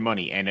fucking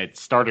money, and it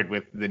started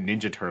with the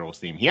Ninja Turtles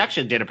theme. He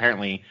actually did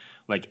apparently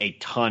like a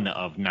ton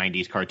of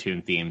 90s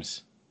cartoon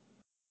themes.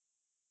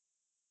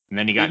 And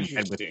then he got in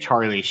bed with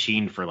Charlie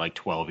Sheen for like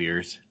 12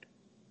 years.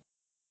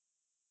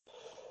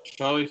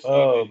 Charlie Sheen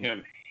and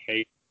him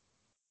hate.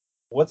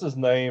 What's his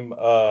name?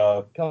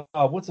 God,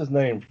 what's his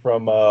name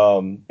from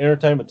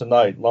Entertainment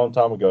Tonight? Long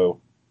time ago.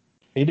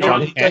 He did.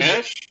 Johnny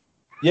Cash?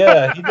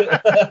 Yeah, he did.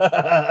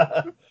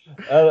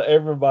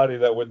 Everybody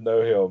that would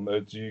know him,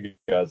 it's you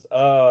guys.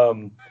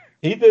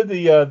 He did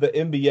the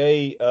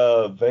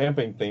NBA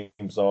vamping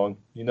theme song.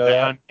 You know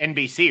that? On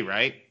NBC,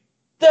 right?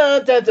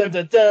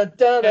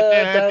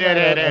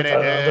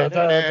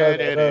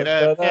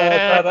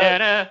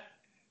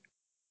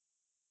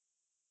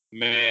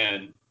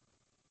 Man,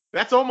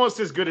 that's almost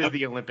as good as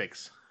the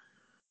Olympics.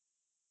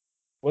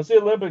 What's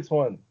the Olympics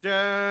one?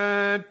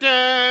 Isn't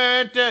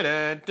that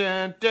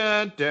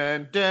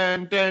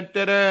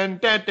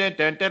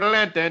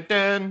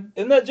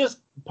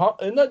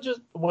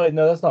just? Wait,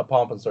 no, that's not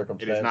Pomp and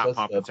Circumstance. It is not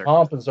Pomp and Circumstance.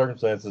 Pomp and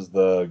Circumstance is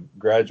the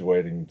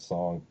graduating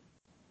song.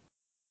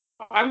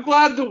 I'm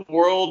glad the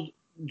world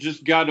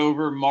just got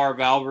over Marv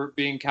Albert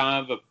being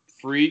kind of a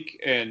freak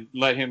and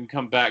let him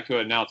come back to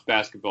announce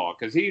basketball,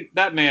 because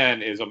that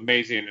man is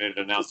amazing at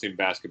announcing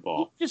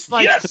basketball. He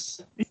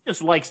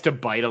just likes to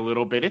bite a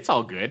little bit. It's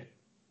all good.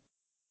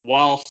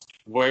 Whilst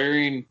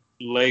wearing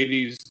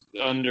ladies'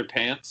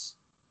 underpants.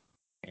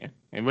 Yeah.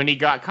 And when he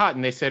got caught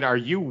and they said, "Are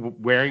you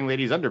wearing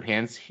ladies'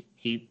 underpants?"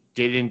 he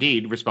did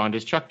indeed respond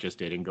as Chuck just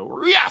did and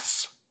go,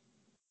 "Yes!"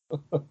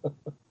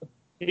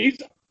 He's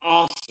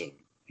awesome.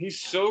 He's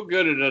so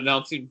good at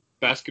announcing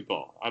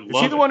basketball. I love it.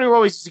 Is he the one who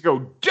always used to go,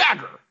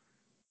 "Dagger"?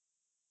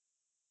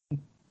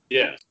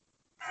 Yes.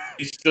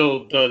 He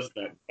still does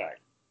that, in fact.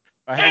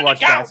 I haven't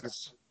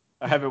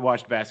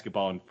watched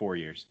basketball in 4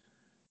 years.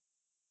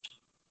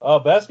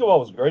 Basketball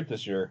was great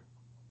this year.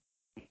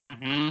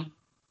 Mm-hmm.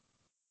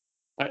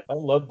 I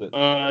loved it.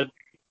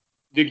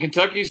 Did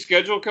Kentucky's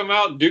schedule come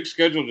out? Duke's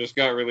schedule just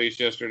got released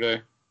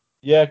yesterday.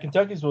 Yeah,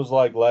 Kentucky's was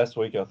like last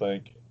week, I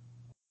think.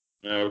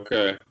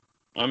 Okay.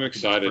 I'm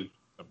excited.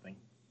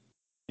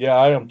 Yeah,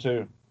 I am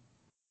too.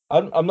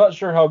 I'm not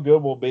sure how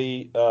good we'll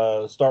be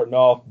starting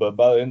off, but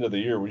by the end of the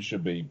year, we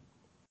should be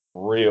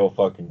real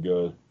fucking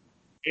good.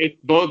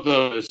 Both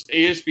of us.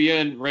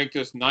 ESPN ranked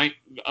us ninth,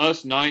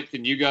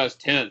 and you guys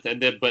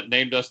 10th, but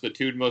named us the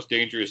two most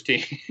dangerous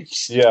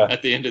teams. Yeah.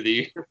 At the end of the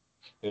year.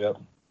 Yeah.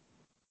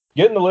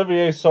 Getting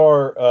Olivier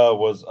Sarr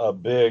was a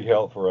big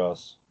help for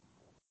us.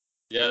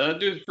 Yeah, that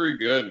dude's pretty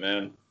good,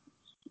 man.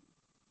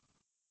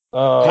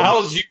 Um,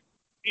 How's you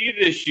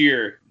this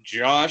year,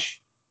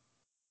 Josh?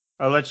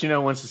 I'll let you know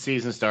once the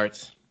season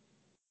starts.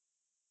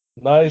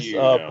 Nice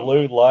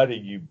blue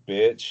lighting, you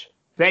bitch.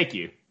 Thank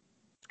you.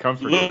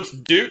 Comforting. Looks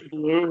Duke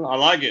blue. I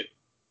like it.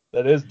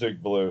 That is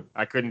Duke blue.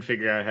 I couldn't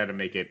figure out how to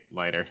make it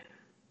lighter.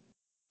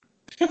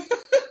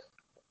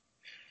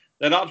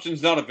 That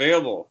option's not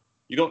available.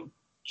 You don't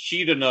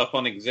cheat enough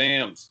on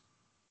exams.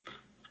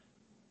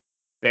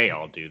 They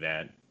all do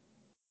that.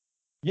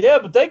 Yeah,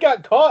 but they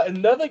got caught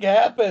and nothing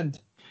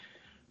happened.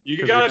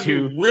 You gotta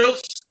be real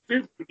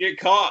stupid to get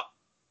caught.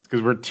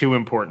 Because we're too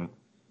important.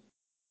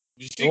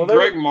 Did you see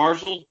Greg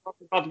Marshall's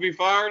about to be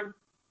fired?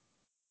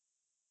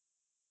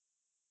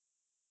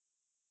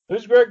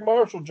 Who's Greg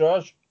Marshall,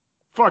 Josh?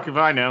 Fuck if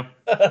I know.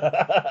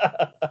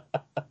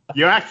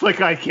 You act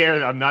like I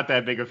care. I'm not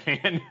that big a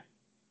fan.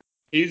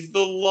 He's the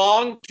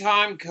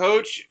longtime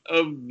coach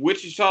of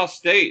Wichita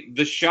State,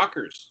 the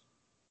Shockers.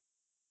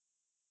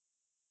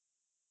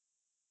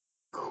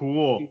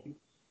 Cool.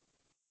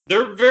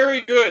 They're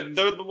very good.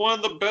 They're one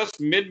of the best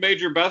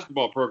mid-major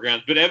basketball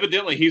programs, but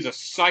evidently he's a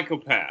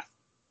psychopath.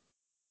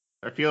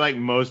 I feel like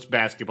most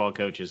basketball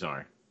coaches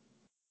are.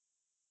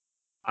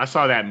 I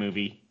saw that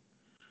movie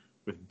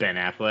with Ben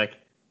Affleck.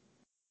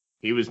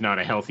 He was not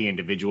a healthy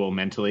individual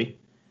mentally.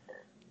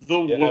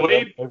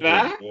 Way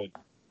Back?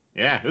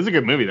 Yeah, it was a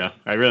good movie, though.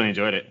 I really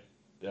enjoyed it.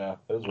 Yeah,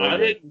 it was really I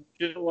good. didn't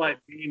feel like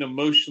being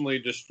emotionally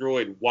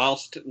destroyed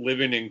whilst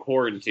living in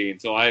quarantine,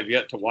 so I have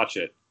yet to watch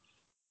it.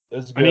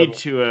 It's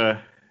good.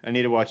 I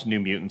need to watch New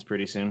Mutants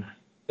pretty soon.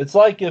 It's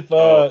like if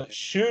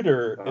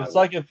Shooter. It's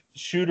like if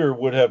Shooter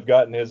would have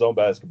gotten his own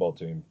basketball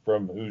team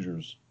from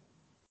Hoosiers.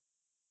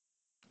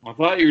 I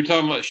thought you were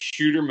talking about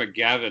Shooter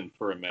McGavin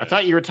for a minute. I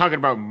thought you were talking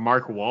about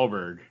Mark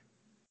Wahlberg.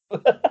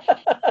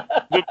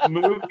 The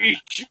movie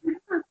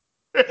Shooter,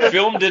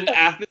 filmed in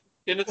Athens,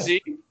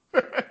 Tennessee.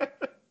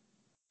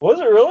 Was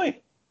it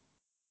really?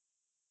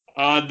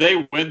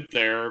 They went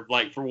there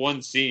like for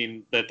one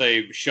scene that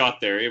they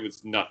shot there. It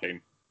was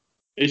nothing.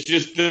 It's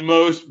just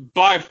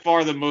by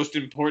far the most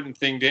important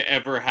thing to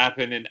ever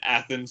happen in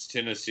Athens,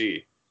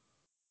 Tennessee.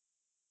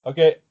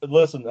 Okay,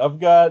 listen, I've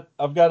got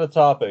a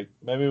topic.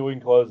 Maybe we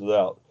can close it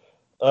out.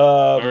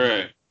 All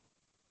right.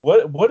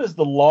 What is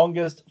the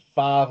longest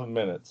 5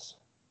 minutes?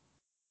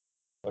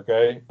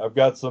 Okay, I've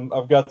got some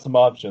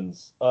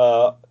options.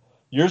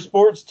 Your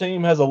sports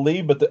team has a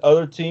lead, but the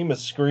other team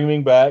is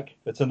screaming back.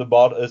 It's in the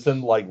bottom. It's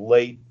in like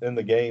late in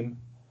the game.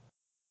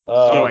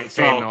 So in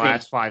the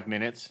last 5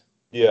 minutes.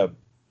 Yeah.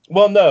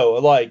 Well, no,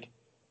 like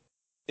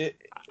it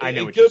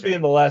could be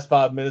in the last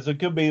 5 minutes. It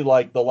could be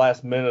like the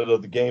last minute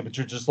of the game, but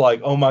you're just like,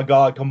 oh my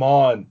god, come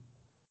on.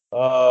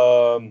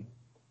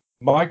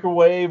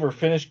 Microwave or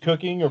finish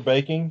cooking or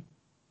baking.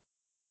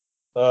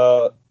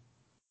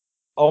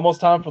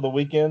 Almost time for the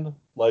weekend.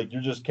 Like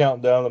you're just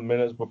counting down the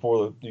minutes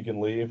before you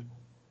can leave.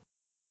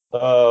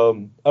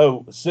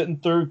 Sitting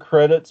through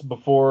credits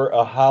before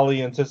a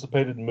highly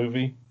anticipated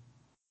movie.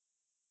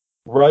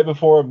 Right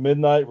before a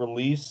midnight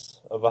release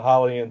of a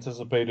highly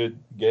anticipated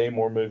game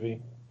or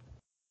movie.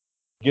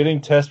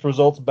 Getting test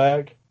results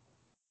back.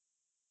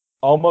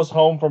 Almost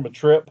home from a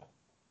trip.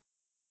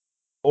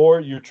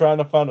 Or you're trying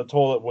to find a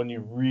toilet when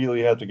you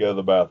really have to go to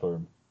the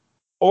bathroom.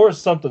 Or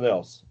something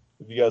else,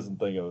 if you guys can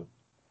think of it.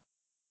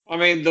 I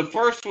mean, the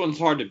first one's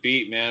hard to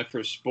beat, man,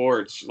 for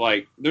sports.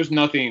 Like, there's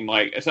nothing,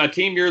 like, as a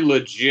team, you're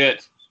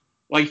legit.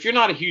 Like, if you're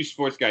not a huge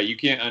sports guy, you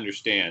can't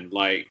understand.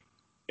 Like,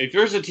 if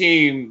there's a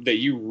team that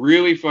you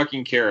really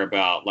fucking care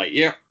about, like,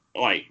 yeah,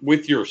 like,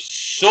 with your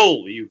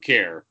soul you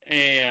care.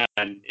 And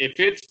if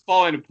it's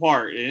falling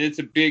apart and it's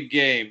a big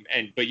game,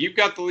 but you've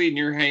got the lead and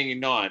you're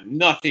hanging on,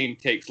 nothing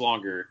takes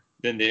longer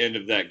than the end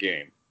of that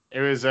game.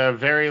 It was a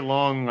very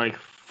long, like,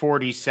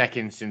 40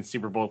 seconds in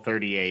Super Bowl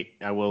 38.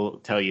 I will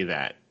tell you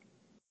that.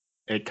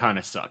 It kind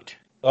of sucked.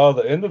 Oh,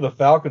 the end of the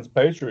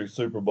Falcons-Patriots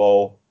Super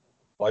Bowl.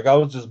 Like, I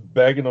was just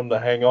begging them to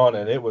hang on,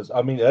 and it was,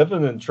 I mean,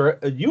 Evan and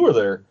you were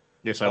there.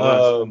 Yes, I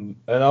was.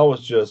 And I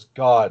was just,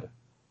 God,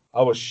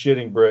 I was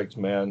shitting bricks,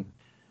 man.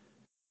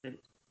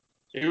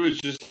 It was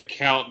just a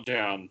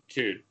countdown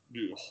to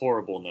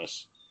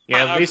horribleness.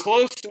 Yeah, at least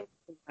close to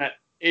that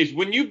is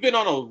when you've been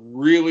on a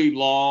really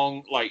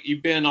long, like,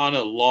 you've been on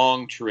a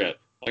long trip.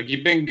 Like,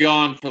 you've been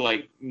gone for,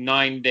 like,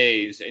 9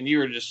 days, and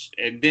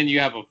and then you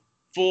have a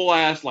full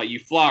ass, like you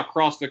fly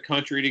across the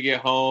country to get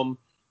home,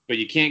 but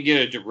you can't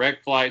get a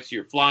direct flight, so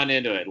you're flying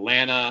into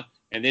Atlanta,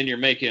 and then you're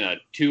making a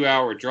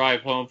 2-hour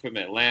drive home from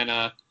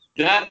Atlanta.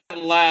 That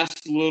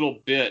last little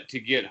bit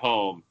to get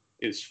home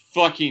is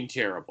fucking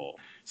terrible.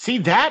 See,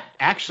 that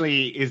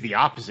actually is the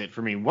opposite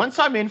for me. Once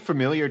I'm in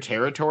familiar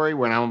territory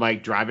when I'm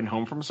like driving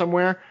home from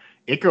somewhere,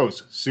 it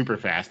goes super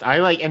fast. I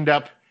like end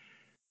up,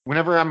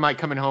 whenever I'm like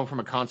coming home from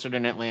a concert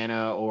in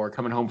Atlanta or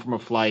coming home from a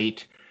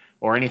flight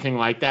or anything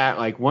like that,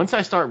 like once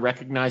I start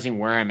recognizing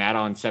where I'm at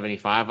on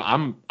 75,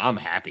 I'm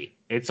happy.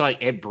 It's like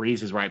it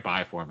breezes right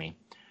by for me.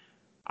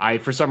 I,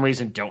 for some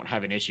reason, don't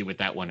have an issue with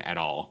that one at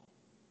all.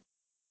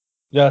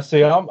 Yeah,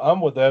 see, I'm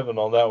with Evan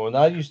on that one.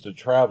 I used to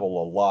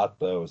travel a lot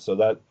though, so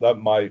that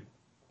might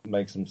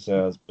make some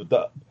sense.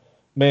 But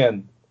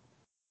man,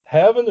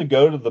 having to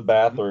go to the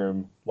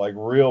bathroom like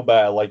real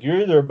bad, like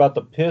you're either about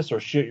to piss or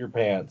shit your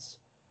pants.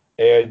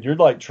 And you're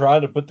like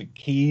trying to put the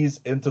keys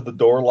into the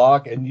door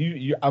lock, and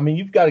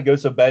you've got to go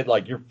so bad,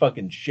 like you're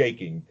fucking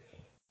shaking.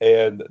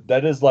 And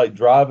that is like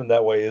driving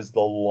that way is the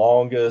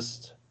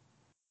longest.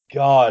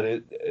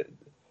 God,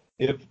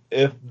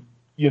 if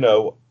you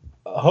know,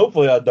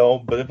 hopefully I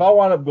don't, but if I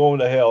wind up going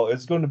to hell,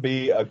 it's going to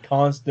be a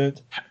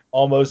constant,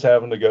 almost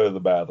having to go to the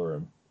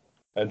bathroom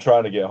and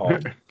trying to get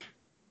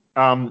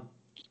home.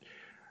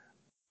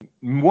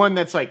 One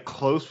that's like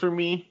close for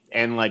me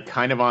and like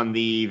kind of on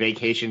the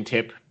vacation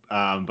tip.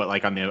 But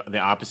like on the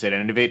opposite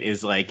end of it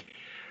is like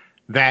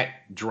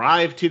that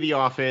drive to the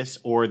office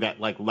or that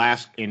like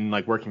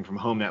working from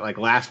home, that like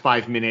last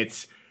 5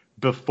 minutes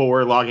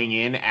before logging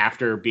in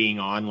after being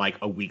on like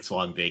a week's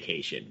long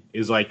vacation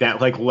is like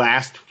that like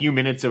last few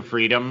minutes of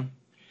freedom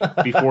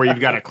before you've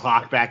got to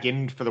clock back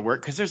in for the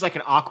work. Cause there's like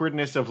an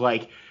awkwardness of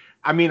like,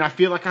 I mean, I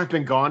feel like I've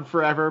been gone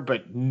forever,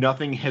 but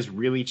nothing has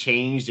really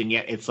changed. And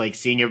yet it's like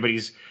seeing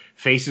everybody's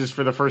faces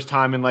for the first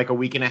time in like a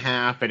week and a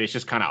half. And it's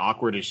just kind of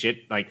awkward as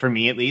shit, like for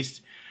me at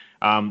least.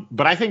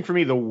 But I think for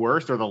me, the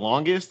worst or the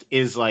longest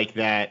is like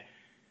that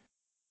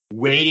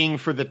waiting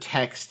for the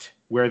text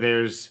where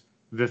there's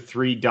the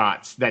 3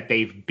 dots that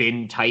they've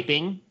been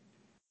typing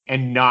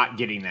and not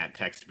getting that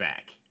text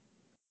back.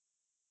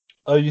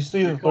 Oh, you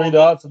see the 3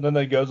 dots and then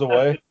it goes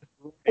away?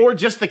 Or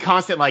just the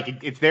constant,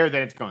 like, it's there,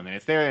 then it's gone, then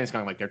it's there, then it's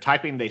gone. Like, they're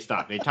typing, they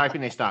stop. They typing,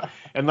 they stop.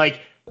 And,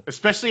 like,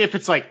 especially if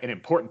it's, like, an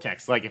important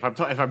text. Like, if I'm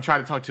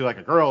trying to talk to, like,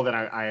 a girl that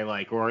I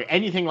like, or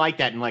anything like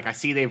that, and, like, I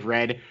see they've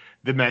read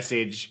the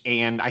message,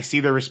 and I see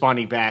they're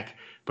responding back,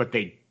 but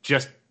they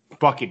just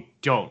fucking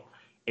don't.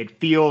 It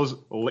feels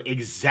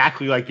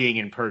exactly like being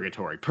in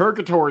purgatory.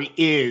 Purgatory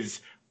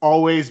is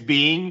always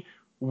being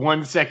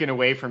 1 second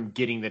away from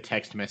getting the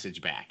text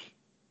message back.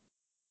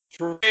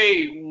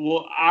 Trey,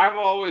 well, I've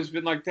always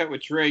been like that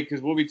with Trey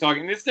because we'll be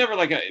talking. It's never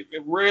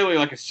rarely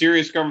like a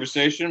serious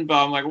conversation, but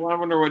I'm like, well, I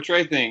wonder what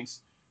Trey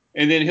thinks.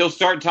 And then he'll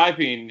start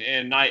typing,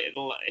 and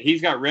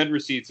he's got read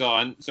receipts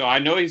on, so I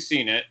know he's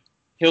seen it.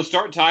 He'll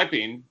start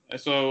typing,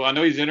 so I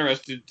know he's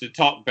interested to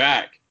talk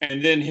back.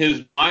 And then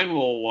his mind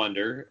will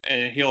wander,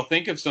 and he'll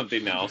think of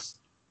something else.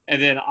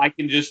 And then I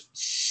can just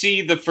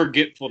see the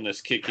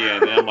forgetfulness kick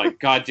in. And I'm like,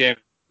 God damn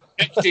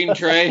it. Texting,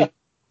 Trey.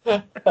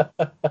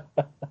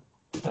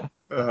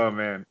 Oh,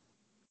 man.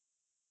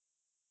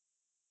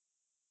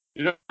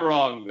 You're not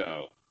wrong,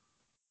 though.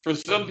 For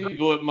some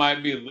people, it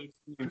might be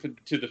listening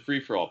to the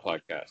Free For All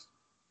podcast.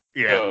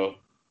 Yeah. So,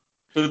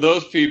 for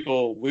those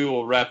people, we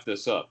will wrap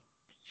this up.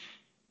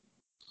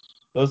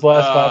 Those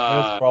last 5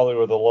 minutes probably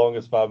were the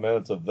longest 5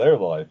 minutes of their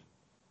life.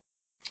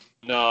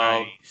 No.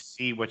 I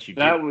see what you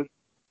did.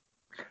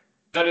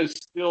 That is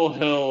still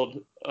held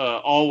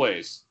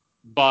always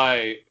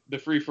by the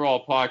Free For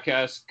All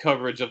podcast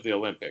coverage of the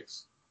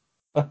Olympics.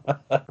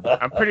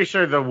 I'm pretty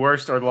sure the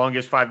worst or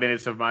longest 5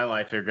 minutes of my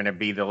life are going to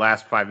be the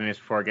last 5 minutes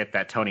before I get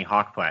that Tony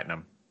Hawk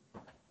Platinum.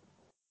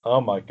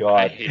 Oh my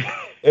God.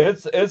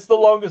 It's the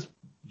longest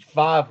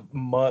 5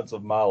 months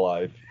of my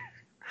life.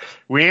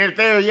 We ain't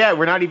there yet.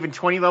 We're not even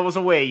 20 levels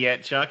away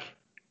yet, Chuck.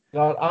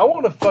 God, I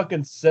want to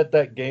fucking set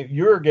that game,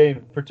 your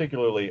game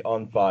particularly,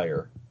 on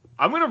fire.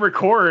 I'm going to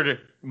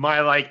record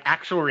my,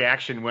 actual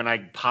reaction when I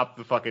pop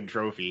the fucking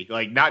trophy.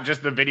 Not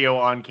just the video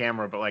on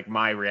camera, but,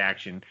 my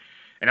reaction.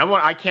 And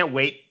I can't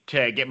wait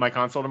to get my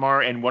console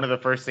tomorrow, and one of the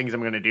first things I'm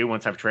going to do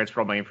once I've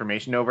transferred all my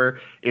information over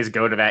is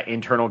go to that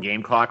internal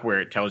game clock where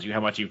it tells you how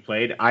much you've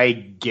played.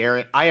 I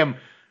am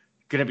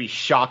going to be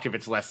shocked if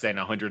it's less than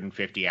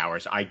 150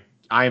 hours. I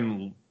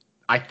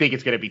think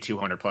it's going to be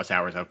 200-plus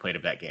hours I've played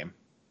of that game.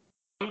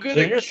 So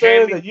you're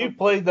saying that you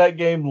played that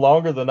game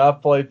longer than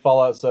I've played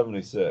Fallout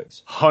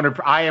 76?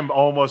 100. I am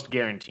almost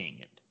guaranteeing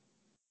it.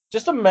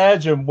 Just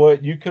imagine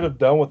what you could have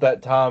done with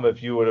that time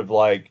if you would have,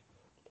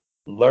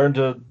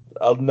 learned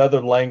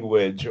another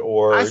language,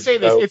 or I say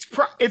this,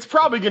 it's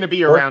probably going to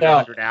be around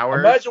 100 hours.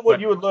 Imagine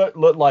what you would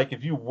look like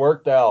if you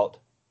worked out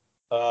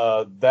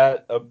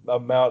that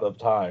amount of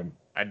time.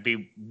 I'd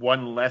be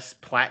one less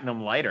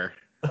platinum lighter.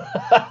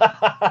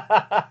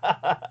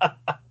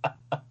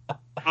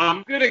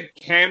 I'm going to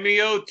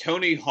cameo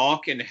Tony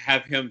Hawk and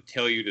have him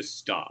tell you to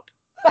stop.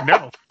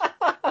 No.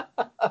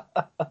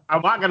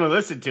 I'm not going to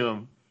listen to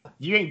him.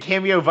 You can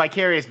cameo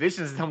Vicarious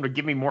Visions and tell them to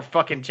give me more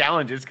fucking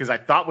challenges because I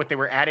thought what they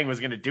were adding was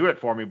going to do it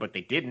for me, but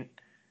they didn't.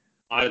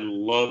 I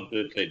love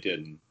that they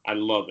didn't. I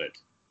love it.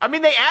 I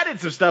mean, they added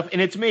some stuff, and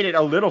it's made it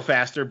a little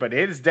faster, but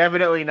it is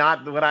definitely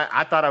not what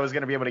I thought I was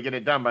going to be able to get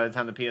it done by the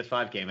time the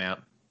PS5 came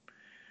out.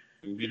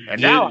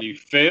 You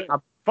failed.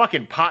 I'm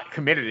fucking pot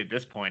committed at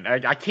this point.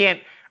 I can't.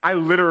 I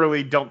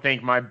literally don't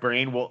think my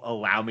brain will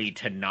allow me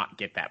to not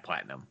get that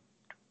platinum.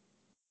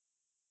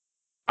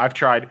 I've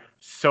tried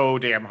so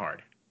damn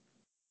hard.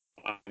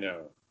 I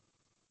know.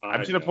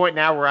 I'm to the point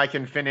now where I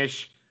can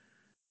finish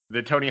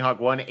the Tony Hawk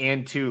 1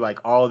 and 2,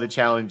 all of the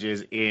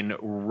challenges in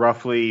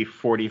roughly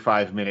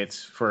 45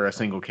 minutes for a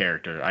single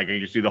character. I can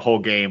just do the whole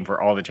game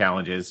for all the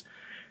challenges.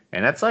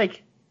 And that's a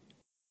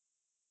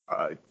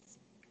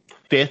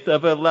fifth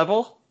of a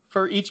level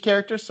for each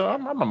character, so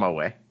I'm on my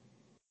way.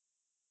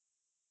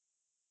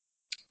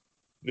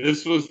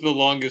 This was the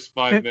longest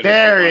 5 minutes.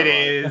 There it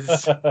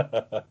is.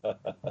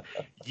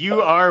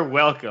 You are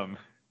welcome.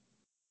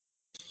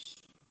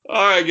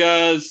 All right,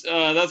 guys.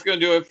 That's going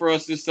to do it for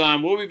us this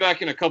time. We'll be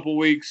back in a couple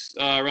weeks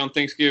around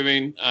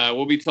Thanksgiving.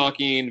 We'll be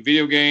talking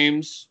video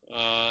games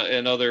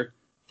and other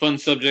fun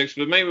subjects,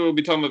 but maybe we'll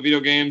be talking about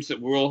video games.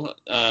 That we'll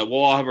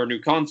all have our new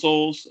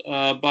consoles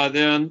by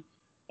then,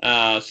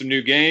 some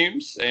new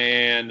games,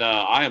 and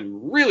I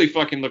am really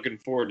fucking looking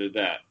forward to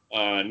that.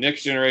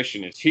 Next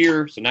generation is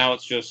here, so now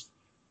it's just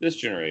this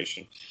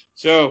generation.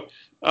 So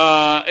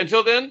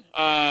until then,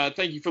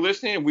 thank you for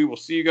listening, and we will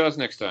see you guys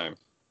next time.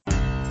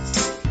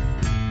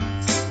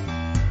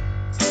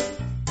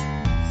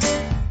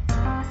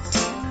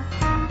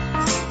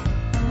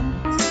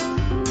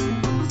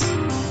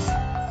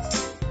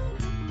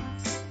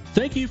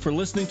 Thank you for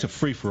listening to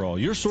Free For All,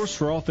 your source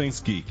for all things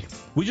geek.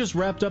 We just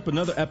wrapped up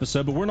another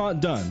episode, but we're not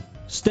done.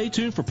 Stay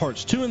tuned for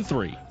parts 2 and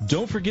 3.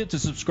 Don't forget to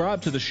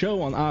subscribe to the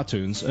show on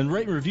iTunes and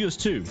rate and review us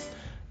too.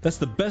 That's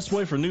the best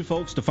way for new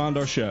folks to find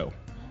our show.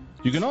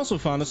 You can also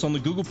find us on the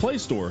Google Play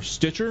Store,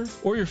 Stitcher,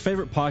 or your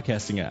favorite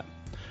podcasting app.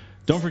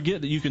 Don't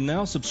forget that you can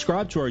now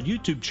subscribe to our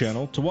YouTube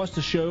channel to watch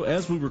the show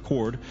as we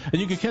record,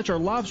 and you can catch our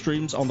live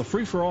streams on the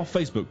Free For All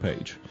Facebook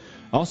page.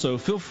 Also,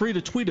 feel free to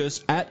tweet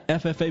us at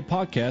FFA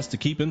Podcast to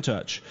keep in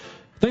touch.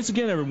 Thanks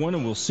again, everyone,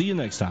 and we'll see you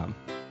next time.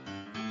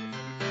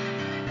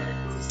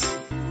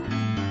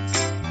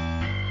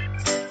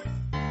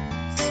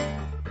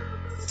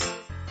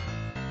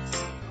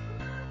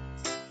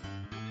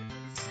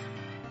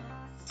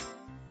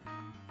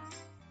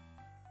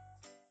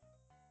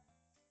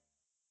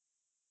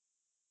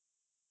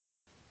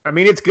 I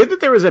mean, it's good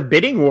that there was a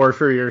bidding war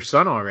for your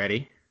son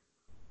already.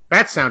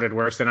 That sounded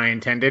worse than I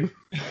intended.